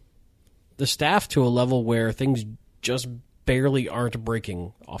keep the staff to a level where things just barely aren't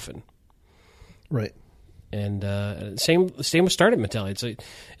breaking often. Right. And same with startup mentality.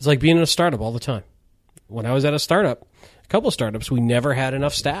 It's like being in a startup all the time. When I was at a couple of startups, we never had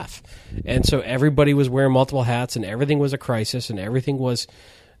enough staff. And so everybody was wearing multiple hats, and everything was a crisis, and everything was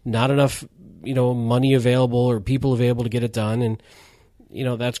not enough, money available or people available to get it done. And,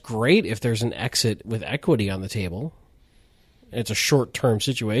 that's great if there's an exit with equity on the table. It's a short-term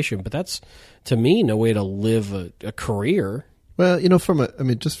situation, but that's, to me, no way to live a career. Well,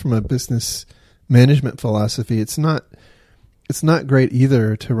 just from a business management philosophy, it's not great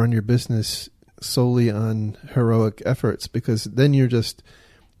either to run your business solely on heroic efforts, because then you're just,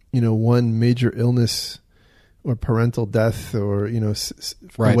 one major illness or parental death or,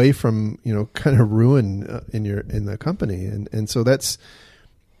 right. away from, kind of ruin in the company. And so that's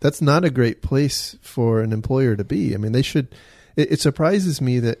not a great place for an employer to be. I mean, they should. It surprises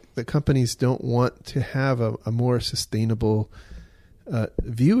me that the companies don't want to have a more sustainable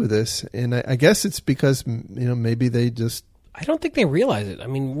view of this, and I guess it's because maybe they just. I don't think they realize it. I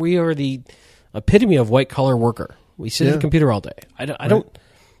mean, we are the epitome of white collar worker. We sit at the computer all day. I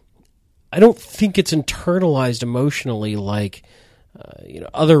don't think it's internalized emotionally like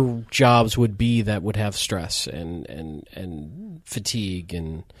other jobs would be that would have stress and fatigue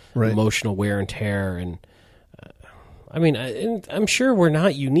and emotional wear and tear. And I'm sure we're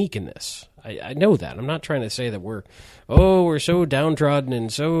not unique in this. I know that. I'm not trying to say that we're so downtrodden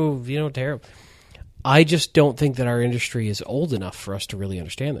and so terrible. I just don't think that our industry is old enough for us to really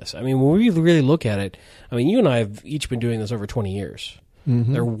understand this. I mean, when we really look at it, you and I have each been doing this over 20 years.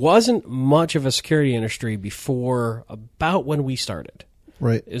 Mm-hmm. There wasn't much of a security industry before about when we started.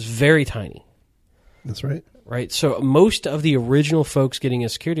 Right. It was very tiny. That's right. Right. So most of the original folks getting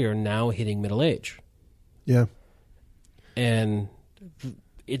into security are now hitting middle age. Yeah. And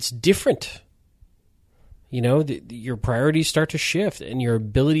it's different. Your priorities start to shift, and your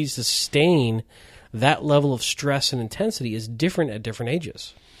abilities to sustain that level of stress and intensity is different at different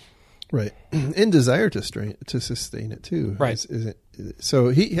ages. Right. And desire to sustain it too. Right. So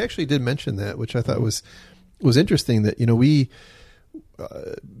he actually did mention that, which I thought was interesting, that, we,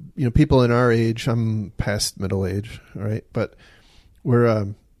 people in our age, I'm past middle age, right? But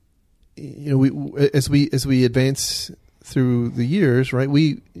we're, we as we advance through the years, right?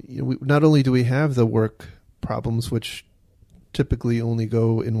 We not only do we have the work problems, which typically only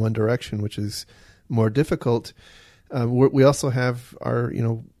go in one direction, which is more difficult. We also have our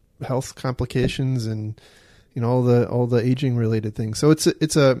health complications and all the aging related things. So it's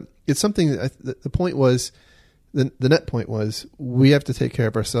something that the point was, the net point was, we have to take care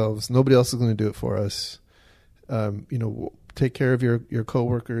of ourselves. Nobody else is going to do it for us. Take care of your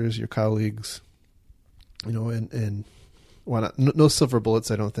coworkers, your colleagues, and why not? No silver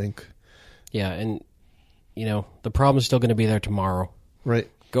bullets, I don't think. Yeah, and the problem is still going to be there tomorrow. Right.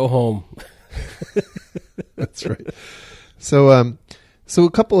 Go home. That's right. So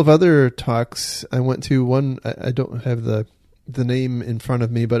a couple of other talks I went to. One, I don't have the name in front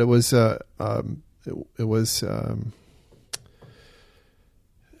of me, but it was oh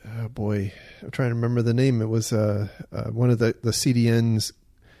boy, I'm trying to remember the name. It was one of the CDNs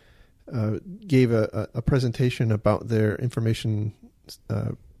gave a presentation about their information.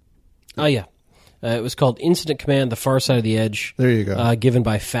 Oh yeah. It was called Incident Command: The Far Side of the Edge. There you go. Given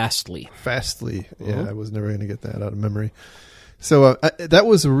by Fastly. Fastly. Yeah, I was never going to get that out of memory. So that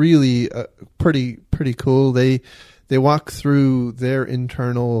was really pretty cool. They walk through their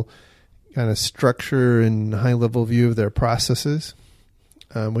internal kind of structure and high level view of their processes,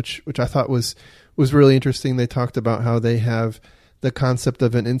 which I thought was really interesting. They talked about how they have the concept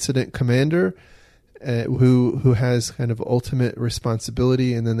of an incident commander who has kind of ultimate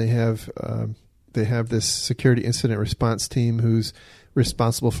responsibility, and then they have this security incident response team who's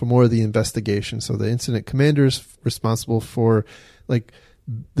responsible for more of the investigation. So the incident commander is responsible for like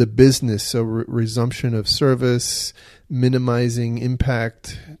the business, so resumption of service, minimizing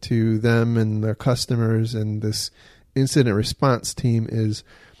impact to them and their customers, and this incident response team is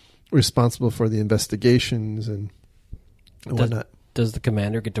responsible for the investigations and whatnot. Does the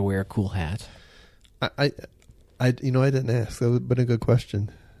commander get to wear a cool hat? I didn't ask. That would have been a good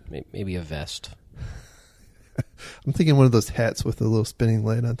question. Maybe a vest. I'm thinking one of those hats with a little spinning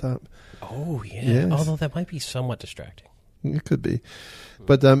light on top. Oh, yeah. Yes. Although that might be somewhat distracting. It could be.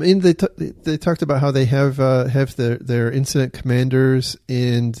 But they talked about how they have their incident commanders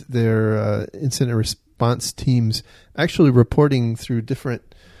and their incident response teams actually reporting through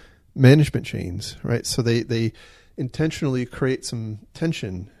different management chains, right? So they intentionally create some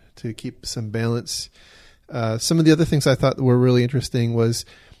tension to keep some balance. Some of the other things I thought were really interesting was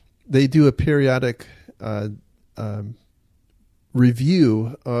they do a periodic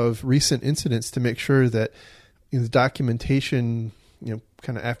review of recent incidents to make sure that the documentation,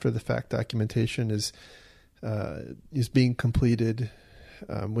 kind of after the fact documentation is being completed,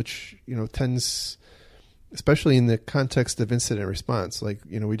 which tends, especially in the context of incident response, like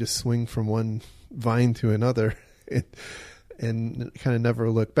we just swing from one vine to another and kind of never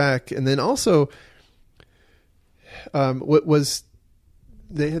look back. And then also,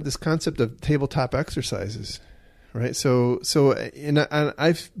 they had this concept of tabletop exercises, right? So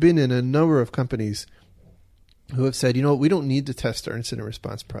I've been in a number of companies who have said, we don't need to test our incident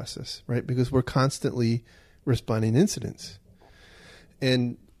response process, right? Because we're constantly responding to incidents.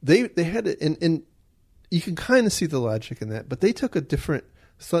 And they had it, and you can kind of see the logic in that, but they took a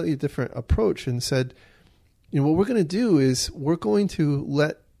slightly different approach and said, what we're going to do is we're going to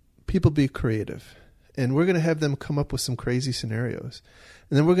let people be creative, and we're going to have them come up with some crazy scenarios.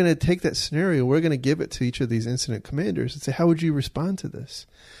 And then we're going to take that scenario, we're going to give it to each of these incident commanders and say, how would you respond to this?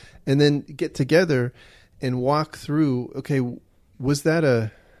 And then get together and walk through, okay, was that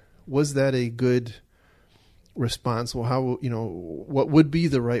a good response? Well, how, what would be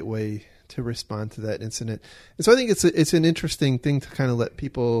the right way to respond to that incident? And so I think it's an interesting thing to kind of let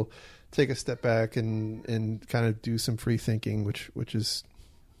people take a step back and kind of do some free thinking, which is,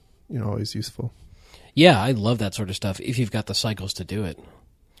 always useful. Yeah, I love that sort of stuff if you've got the cycles to do it.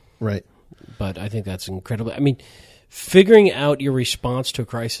 Right. But I think that's incredible. I mean, figuring out your response to a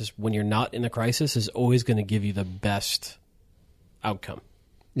crisis when you're not in a crisis is always going to give you the best outcome.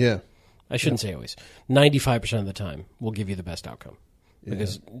 Yeah. I shouldn't say always. 95% of the time will give you the best outcome. Yeah.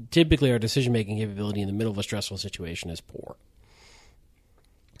 Because typically our decision-making capability in the middle of a stressful situation is poor.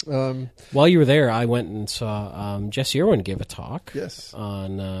 While you were there, I went and saw Jesse Irwin give a talk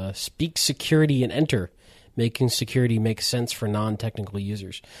on Speak Security and Enter, making security make sense for non-technical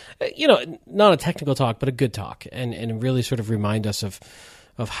users. Not a technical talk, but a good talk, and really sort of remind us of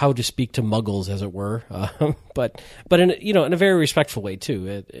how to speak to muggles, as it were, but in in a very respectful way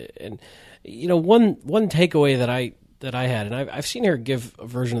too. One takeaway that I had, and I've seen her give a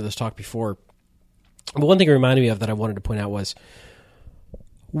version of this talk before, but one thing it reminded me of that I wanted to point out was,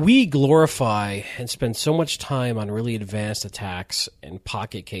 we glorify and spend so much time on really advanced attacks and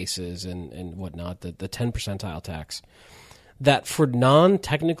pocket cases and whatnot, the 10 percentile attacks, that for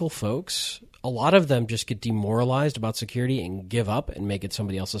non-technical folks, a lot of them just get demoralized about security and give up and make it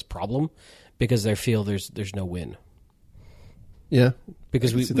somebody else's problem because they feel there's no win. Yeah,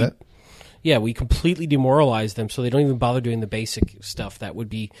 because we completely demoralize them, so they don't even bother doing the basic stuff that would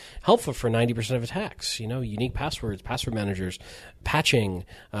be helpful for 90% of attacks. Unique passwords, password managers, patching,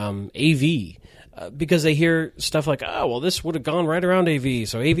 AV, because they hear stuff like, "Oh, well, this would have gone right around AV,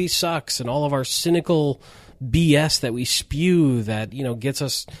 so AV sucks," and all of our cynical BS that we spew that gets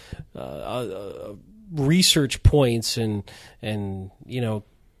us research points and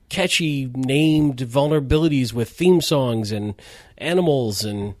catchy named vulnerabilities with theme songs and animals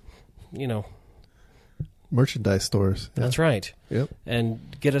and merchandise stores. Yeah. That's right. Yep.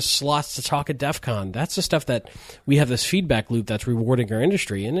 And get us slots to talk at DEF CON. That's the stuff that we have this feedback loop that's rewarding our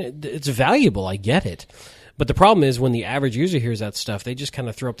industry, and it's valuable. I get it. But the problem is when the average user hears that stuff, they just kind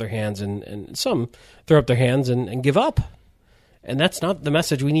of throw up their hands, and some throw up their hands and give up. And that's not the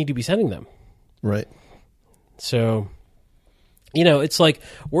message we need to be sending them. Right. So, it's like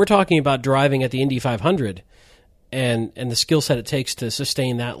we're talking about driving at the Indy 500 and the skill set it takes to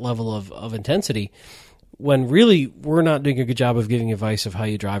sustain that level of intensity, when really we're not doing a good job of giving advice of how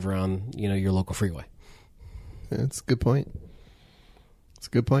you drive around, your local freeway. Yeah, that's a good point. It's a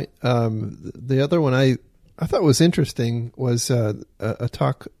good point. The other one I thought was interesting was a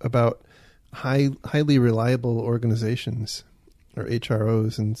talk about highly reliable organizations, or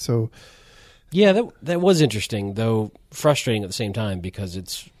HROs, and so. Yeah, that was interesting, though frustrating at the same time, because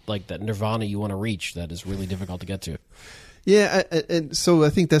it's like that nirvana you want to reach that is really difficult to get to. Yeah, and so I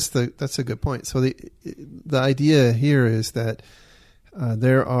think that's a good point. So the idea here is that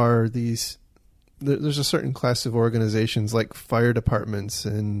there's a certain class of organizations like fire departments,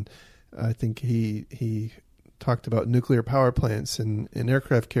 and I think he talked about nuclear power plants and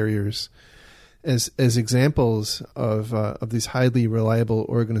aircraft carriers as examples of these highly reliable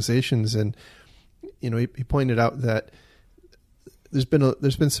organizations. And he pointed out that there's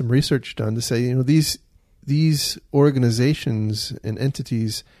been some research done to say these organizations and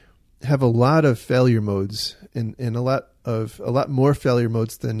entities have a lot of failure modes, and a lot more failure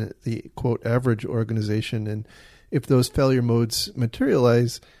modes than the quote average organization. And if those failure modes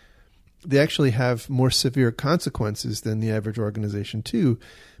materialize, they actually have more severe consequences than the average organization too.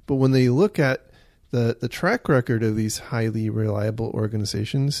 But when they look at the track record of these highly reliable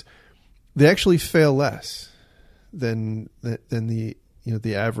organizations, they actually fail less than the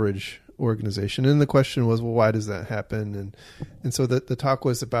average organization. And the question was, well, why does that happen? And so the talk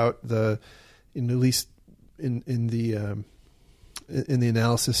was about at least in the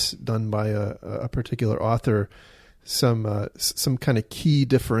analysis done by a particular author, some kind of key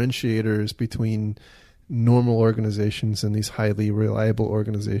differentiators between normal organizations and these highly reliable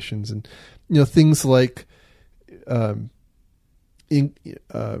organizations, and things like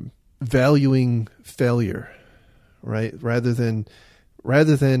valuing failure, right? Rather than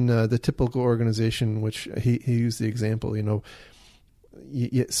the typical organization, which he used the example,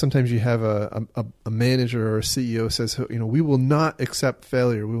 sometimes you have a manager or a CEO says, we will not accept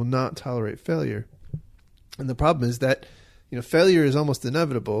failure. We will not tolerate failure. And the problem is that, failure is almost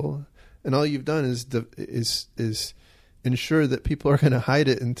inevitable, and all you've done is ensure that people are going to hide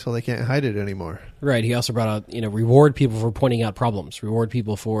it until they can't hide it anymore. Right. He also brought out, reward people for pointing out problems, reward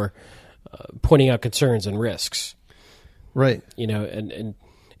people for pointing out concerns and risks. Right. And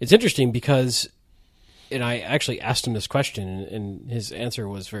it's interesting because, and I actually asked him this question, and his answer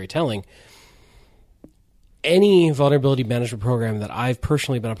was very telling. Any vulnerability management program that I've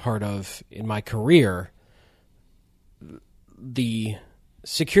personally been a part of in my career, the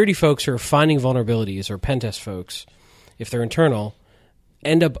security folks who are finding vulnerabilities, or pen test folks, if they're internal,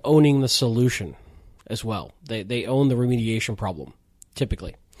 end up owning the solution as well. They own the remediation problem,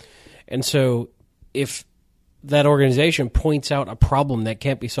 typically. And so if that organization points out a problem that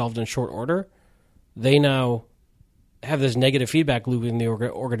can't be solved in short order, they now have this negative feedback loop in the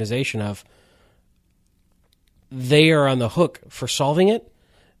organization of they are on the hook for solving it,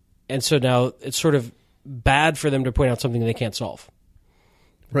 and so now it's sort of bad for them to point out something they can't solve.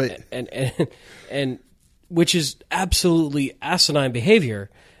 Right. And which is absolutely asinine behavior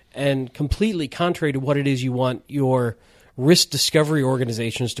and completely contrary to what it is you want your risk discovery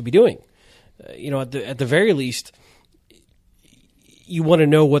organizations to be doing. At the very least, you want to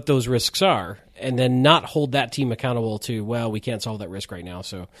know what those risks are, and then not hold that team accountable to, well, we can't solve that risk right now.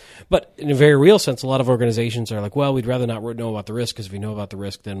 So, but in a very real sense, a lot of organizations are like, well, we'd rather not know about the risk, because if we know about the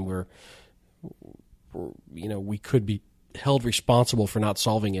risk, then we could be held responsible for not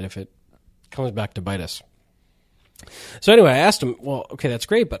solving it if it comes back to bite us. So anyway, I asked him, well, okay, that's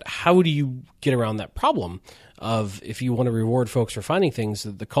great, but how do you get around that problem of if you want to reward folks for finding things,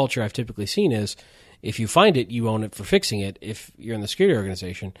 the culture I've typically seen is if you find it, you own it for fixing it if you're in the security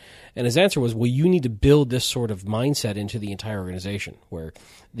organization. And his answer was, well, you need to build this sort of mindset into the entire organization where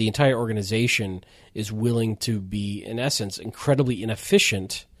the entire organization is willing to be, in essence, incredibly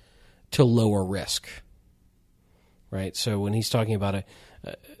inefficient to lower risk. Right? So when he's talking about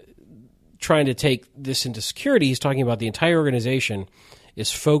trying to take this into security, he's talking about the entire organization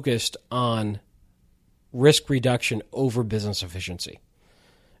is focused on risk reduction over business efficiency.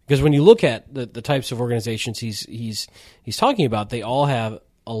 Because when you look at the types of organizations he's talking about, they all have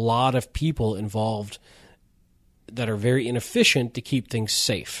a lot of people involved that are very inefficient to keep things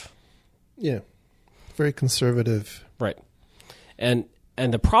safe. Yeah. Very conservative. Right. And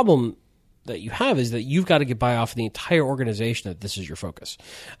the problem that you have is that you've got to get buy off the entire organization that this is your focus.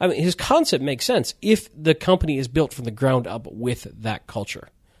 I mean, his concept makes sense if the company is built from the ground up with that culture.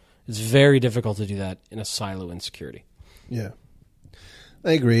 It's very difficult to do that in a silo in security. Yeah.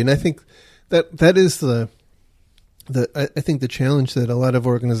 I agree. And I think that is I think the challenge that a lot of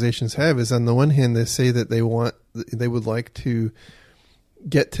organizations have is on the one hand, they say that they would like to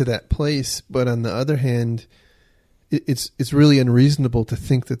get to that place, but on the other hand, it's really unreasonable to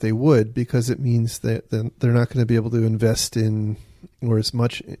think that they would, because it means that they're not going to be able to invest in, or as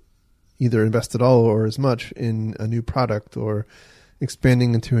much, either invest at all or as much in a new product or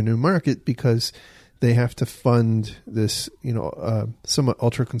expanding into a new market, because they have to fund this, somewhat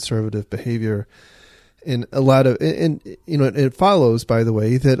ultra conservative behavior. And a lot of, and it follows, by the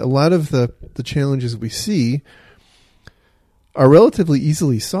way, that a lot of the challenges we see are relatively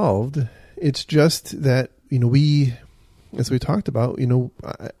easily solved. It's just that, we, as we talked about,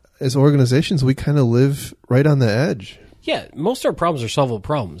 as organizations, we kind of live right on the edge. Yeah, most of our problems are solvable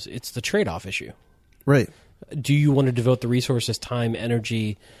problems. It's the trade-off issue. Right. Do you want to devote the resources, time,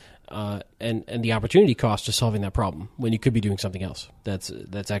 energy, and the opportunity cost to solving that problem when you could be doing something else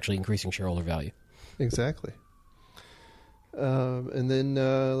that's actually increasing shareholder value? Exactly. And then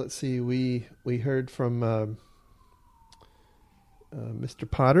let's see, we heard from Mr.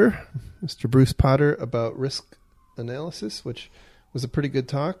 Bruce Potter, about risk analysis, which was a pretty good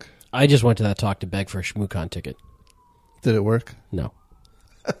talk. I just went to that talk to beg for a ShmooCon ticket. Did it work? No.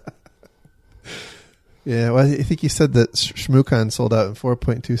 Yeah, well, I think you said that ShmooCon sold out in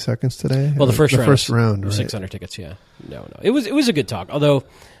 4.2 seconds today. Well, the first round, right? 600 tickets. Yeah, no. It was a good talk.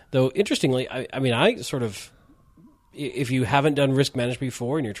 Though interestingly, I sort of, if you haven't done risk management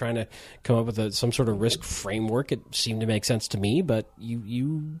before and you're trying to come up with some sort of risk framework, it seemed to make sense to me. But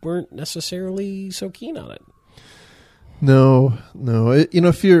you weren't necessarily so keen on it. No.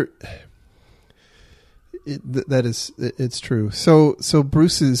 If you're, it's true. So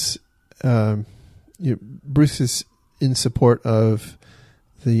Bruce's. Bruce is in support of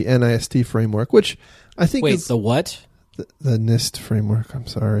the NIST framework, which I think is... Wait, the what? The NIST framework, I'm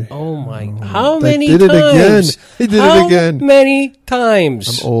sorry. Oh, my... How many times? He did it again. How many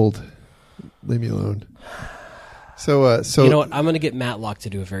times? I'm old. Leave me alone. So you know what? I'm going to get Matlock to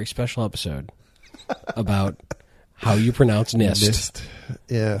do a very special episode about how you pronounce NIST. NIST.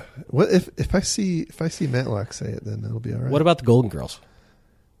 Yeah. What if I see Matlock say it, then that'll be all right. What about the Golden Girls?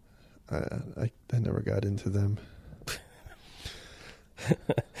 I never got into them.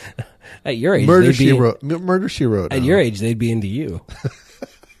 At your age, Murder, She Wrote. At your age, they'd be into you.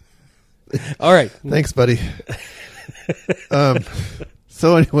 All right. Thanks, buddy.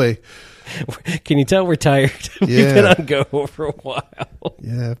 So anyway. Can you tell we're tired? Yeah. We've been on go for a while.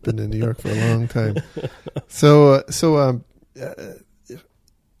 Yeah, I've been in New York for a long time. So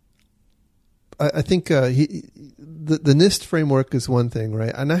I think the NIST framework is one thing,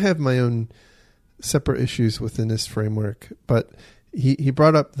 right? And I have my own separate issues with the NIST framework, but he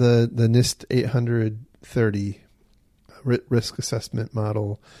brought up the NIST 830 risk assessment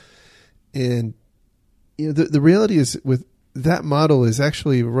model, and the reality is with that model is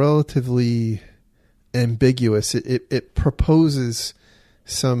actually relatively ambiguous. It proposes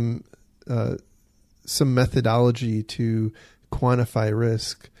some methodology to quantify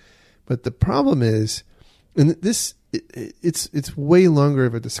risk. But the problem is, and it's way longer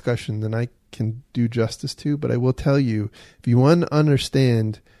of a discussion than I can do justice to, but I will tell you, if you want to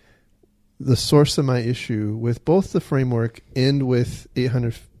understand the source of my issue with both the framework and with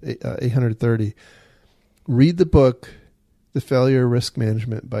 830, read the book, The Failure of Risk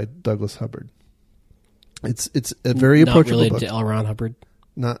Management by Douglas Hubbard. It's a very approachable book. Not related to L. Ron Hubbard?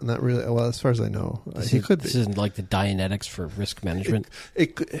 Not really. Well, as far as I know, he could be. This isn't like the Dianetics for risk management.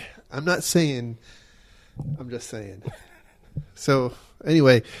 I'm not saying. I'm just saying. So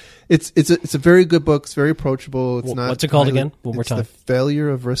anyway, it's a very good book. It's very approachable. It's not. What's it called again? One more time. The Failure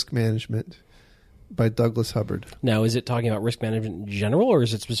of Risk Management by Douglas Hubbard. Now, is it talking about risk management in general, or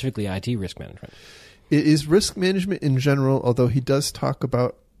is it specifically IT risk management? It is risk management in general, although he does talk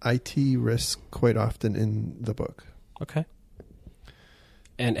about IT risk quite often in the book. Okay.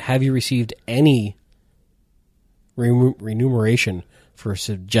 And have you received any remuneration for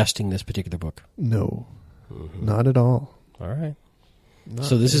suggesting this particular book? No, not at all. All right.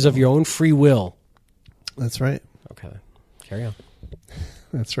 So this is of your own free will. That's right. Okay. Carry on.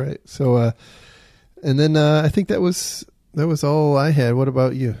 That's right. So, and then I think that was all I had. What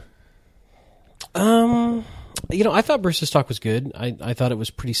about you? I thought Bruce's talk was good. I thought it was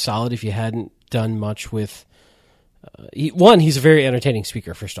pretty solid. If you hadn't done much with, he's a very entertaining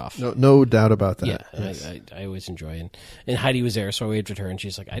speaker. First off, no doubt about that. Yeah, yes. I always enjoy it. And Heidi was there, so I waved at her, and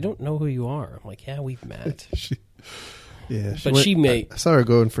she's like, "I don't know who you are." I'm like, "Yeah, we've met." I saw her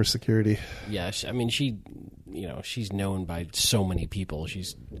going for security. Yeah, she's known by so many people.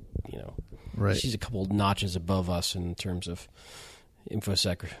 She's, right. She's a couple notches above us in terms of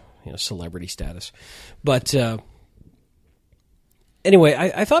InfoSec, celebrity status. But anyway,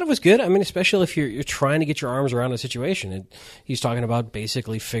 I thought it was good. I mean, especially if you're trying to get your arms around a situation. He's talking about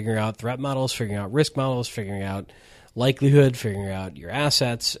basically figuring out threat models, figuring out risk models, figuring out likelihood, figuring out your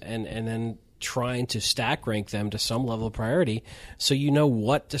assets, and then trying to stack rank them to some level of priority so you know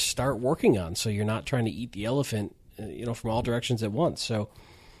what to start working on, so you're not trying to eat the elephant from all directions at once. So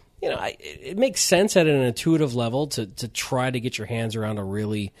it makes sense at an intuitive level to try to get your hands around a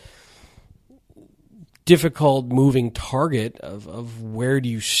really difficult moving target of where do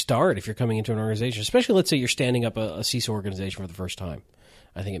you start if you're coming into an organization, especially let's say you're standing up a CISO organization for the first time.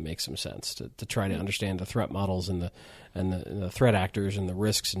 I think it makes some sense to try to understand the threat models and the threat actors and the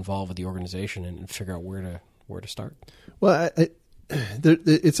risks involved with the organization and figure out where to start. Well,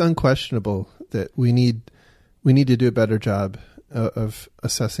 it's unquestionable that we need to do a better job of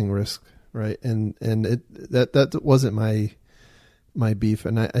assessing risk, right? And that wasn't my beef,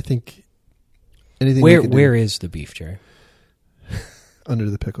 and I think anything. Where is the beef, Jerry? Under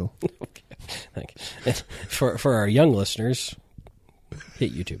the pickle. Okay, thank you. For our young listeners,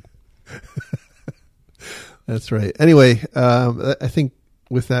 hit YouTube. That's right. Anyway, I think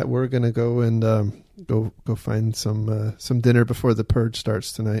with that we're going to go and go find some dinner before the purge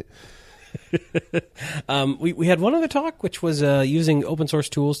starts tonight. We had one other talk, which was using open source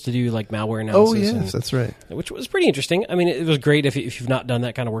tools to do like malware analysis. Oh yes, that's right. Which was pretty interesting. I mean, it was great if you've not done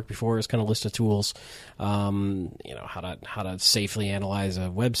that kind of work before. It's kind of a list of tools, how to safely analyze a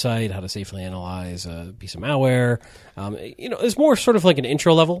website, how to safely analyze a piece of malware. It's more sort of like an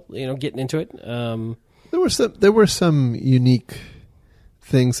intro level. Getting into it. There were some unique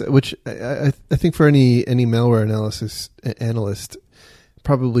things which I think for any malware analyst.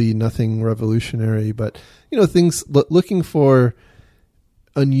 Probably nothing revolutionary, but things looking for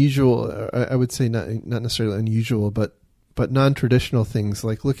unusual. I would say not necessarily unusual, but non-traditional things,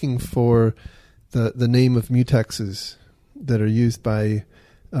 like looking for the name of mutexes that are used by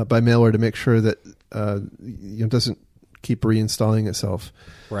malware to make sure that doesn't keep reinstalling itself,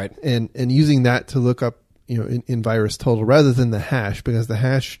 right? And using that to look up in VirusTotal rather than the hash, because the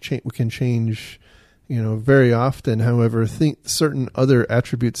hash can change. Very often, however, certain other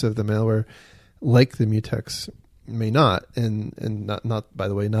attributes of the malware, like the mutex, may not, and not by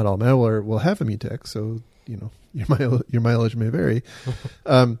the way, not all malware will have a mutex, so your mileage may vary.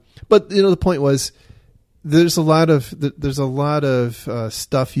 But the point was, there's a lot of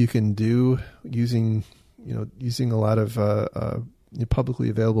stuff you can do using a lot of publicly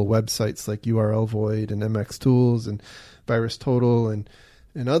available websites like URL Void and MX Tools and VirusTotal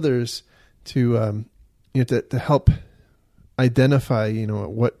and others to help identify,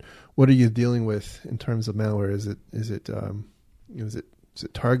 what are you dealing with in terms of malware? Is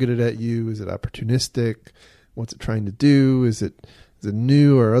it targeted at you? Is it opportunistic? What's it trying to do? Is it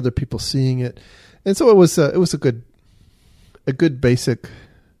new, or are other people seeing it? And so it was a good basic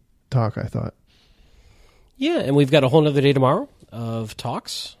talk, I thought. Yeah, and we've got a whole nother day tomorrow of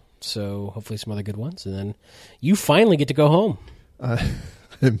talks, so hopefully some other good ones, and then you finally get to go home.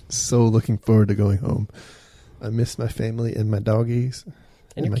 I'm so looking forward to going home. I miss my family and my doggies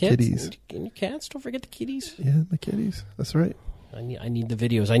and my kitties. And your cats. Don't forget the kitties. Yeah, my kitties. That's right. I need the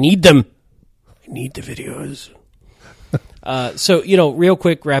videos. I need them. I need the videos. So, real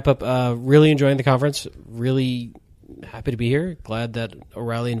quick wrap up. Really enjoying the conference. Really happy to be here. Glad that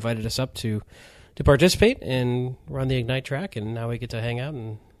O'Reilly invited us up to participate and run the Ignite track. And now we get to hang out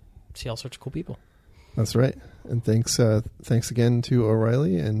and see all sorts of cool people. That's right. And thanks again to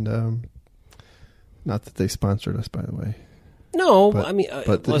O'Reilly, and not that they sponsored us, by the way. No, But- I mean,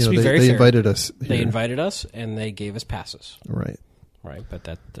 but let's be they, very they fair. invited us. They here. invited us, and they gave us passes. Right. Right, but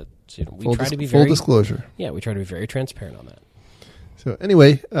that's we Full try to be full very disclosure. we try to be very transparent on that. So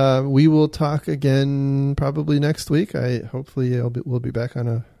anyway, we will talk again probably next week. Hopefully we'll be back on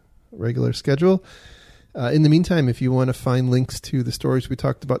a regular schedule. In the meantime, if you want to find links to the stories we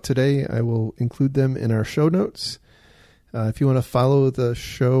talked about today, I will include them in our show notes. If you want to follow the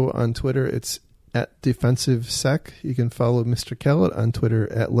show on Twitter, it's at DefensiveSec. You can follow Mr. Kellett on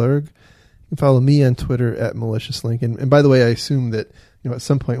Twitter at Lurg. You can follow me on Twitter at MaliciousLink. And by the way, I assume that at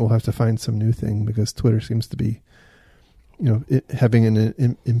some point we'll have to find some new thing because Twitter seems to be having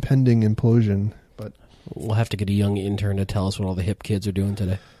an impending implosion. But We'll have to get a young intern to tell us what all the hip kids are doing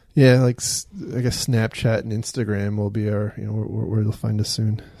today. yeah, like I guess Snapchat and Instagram will be our where you'll find us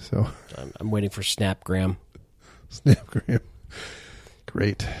soon. So I'm waiting for Snapgram. Snapgram,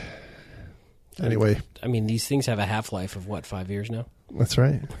 great. Anyway, I mean, these things have a half-life of 5 years now? that's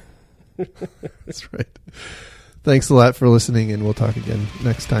right. That's right. Thanks a lot for listening, and we'll talk again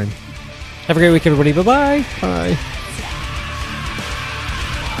next time. Have a great week, everybody. Bye-bye. Bye.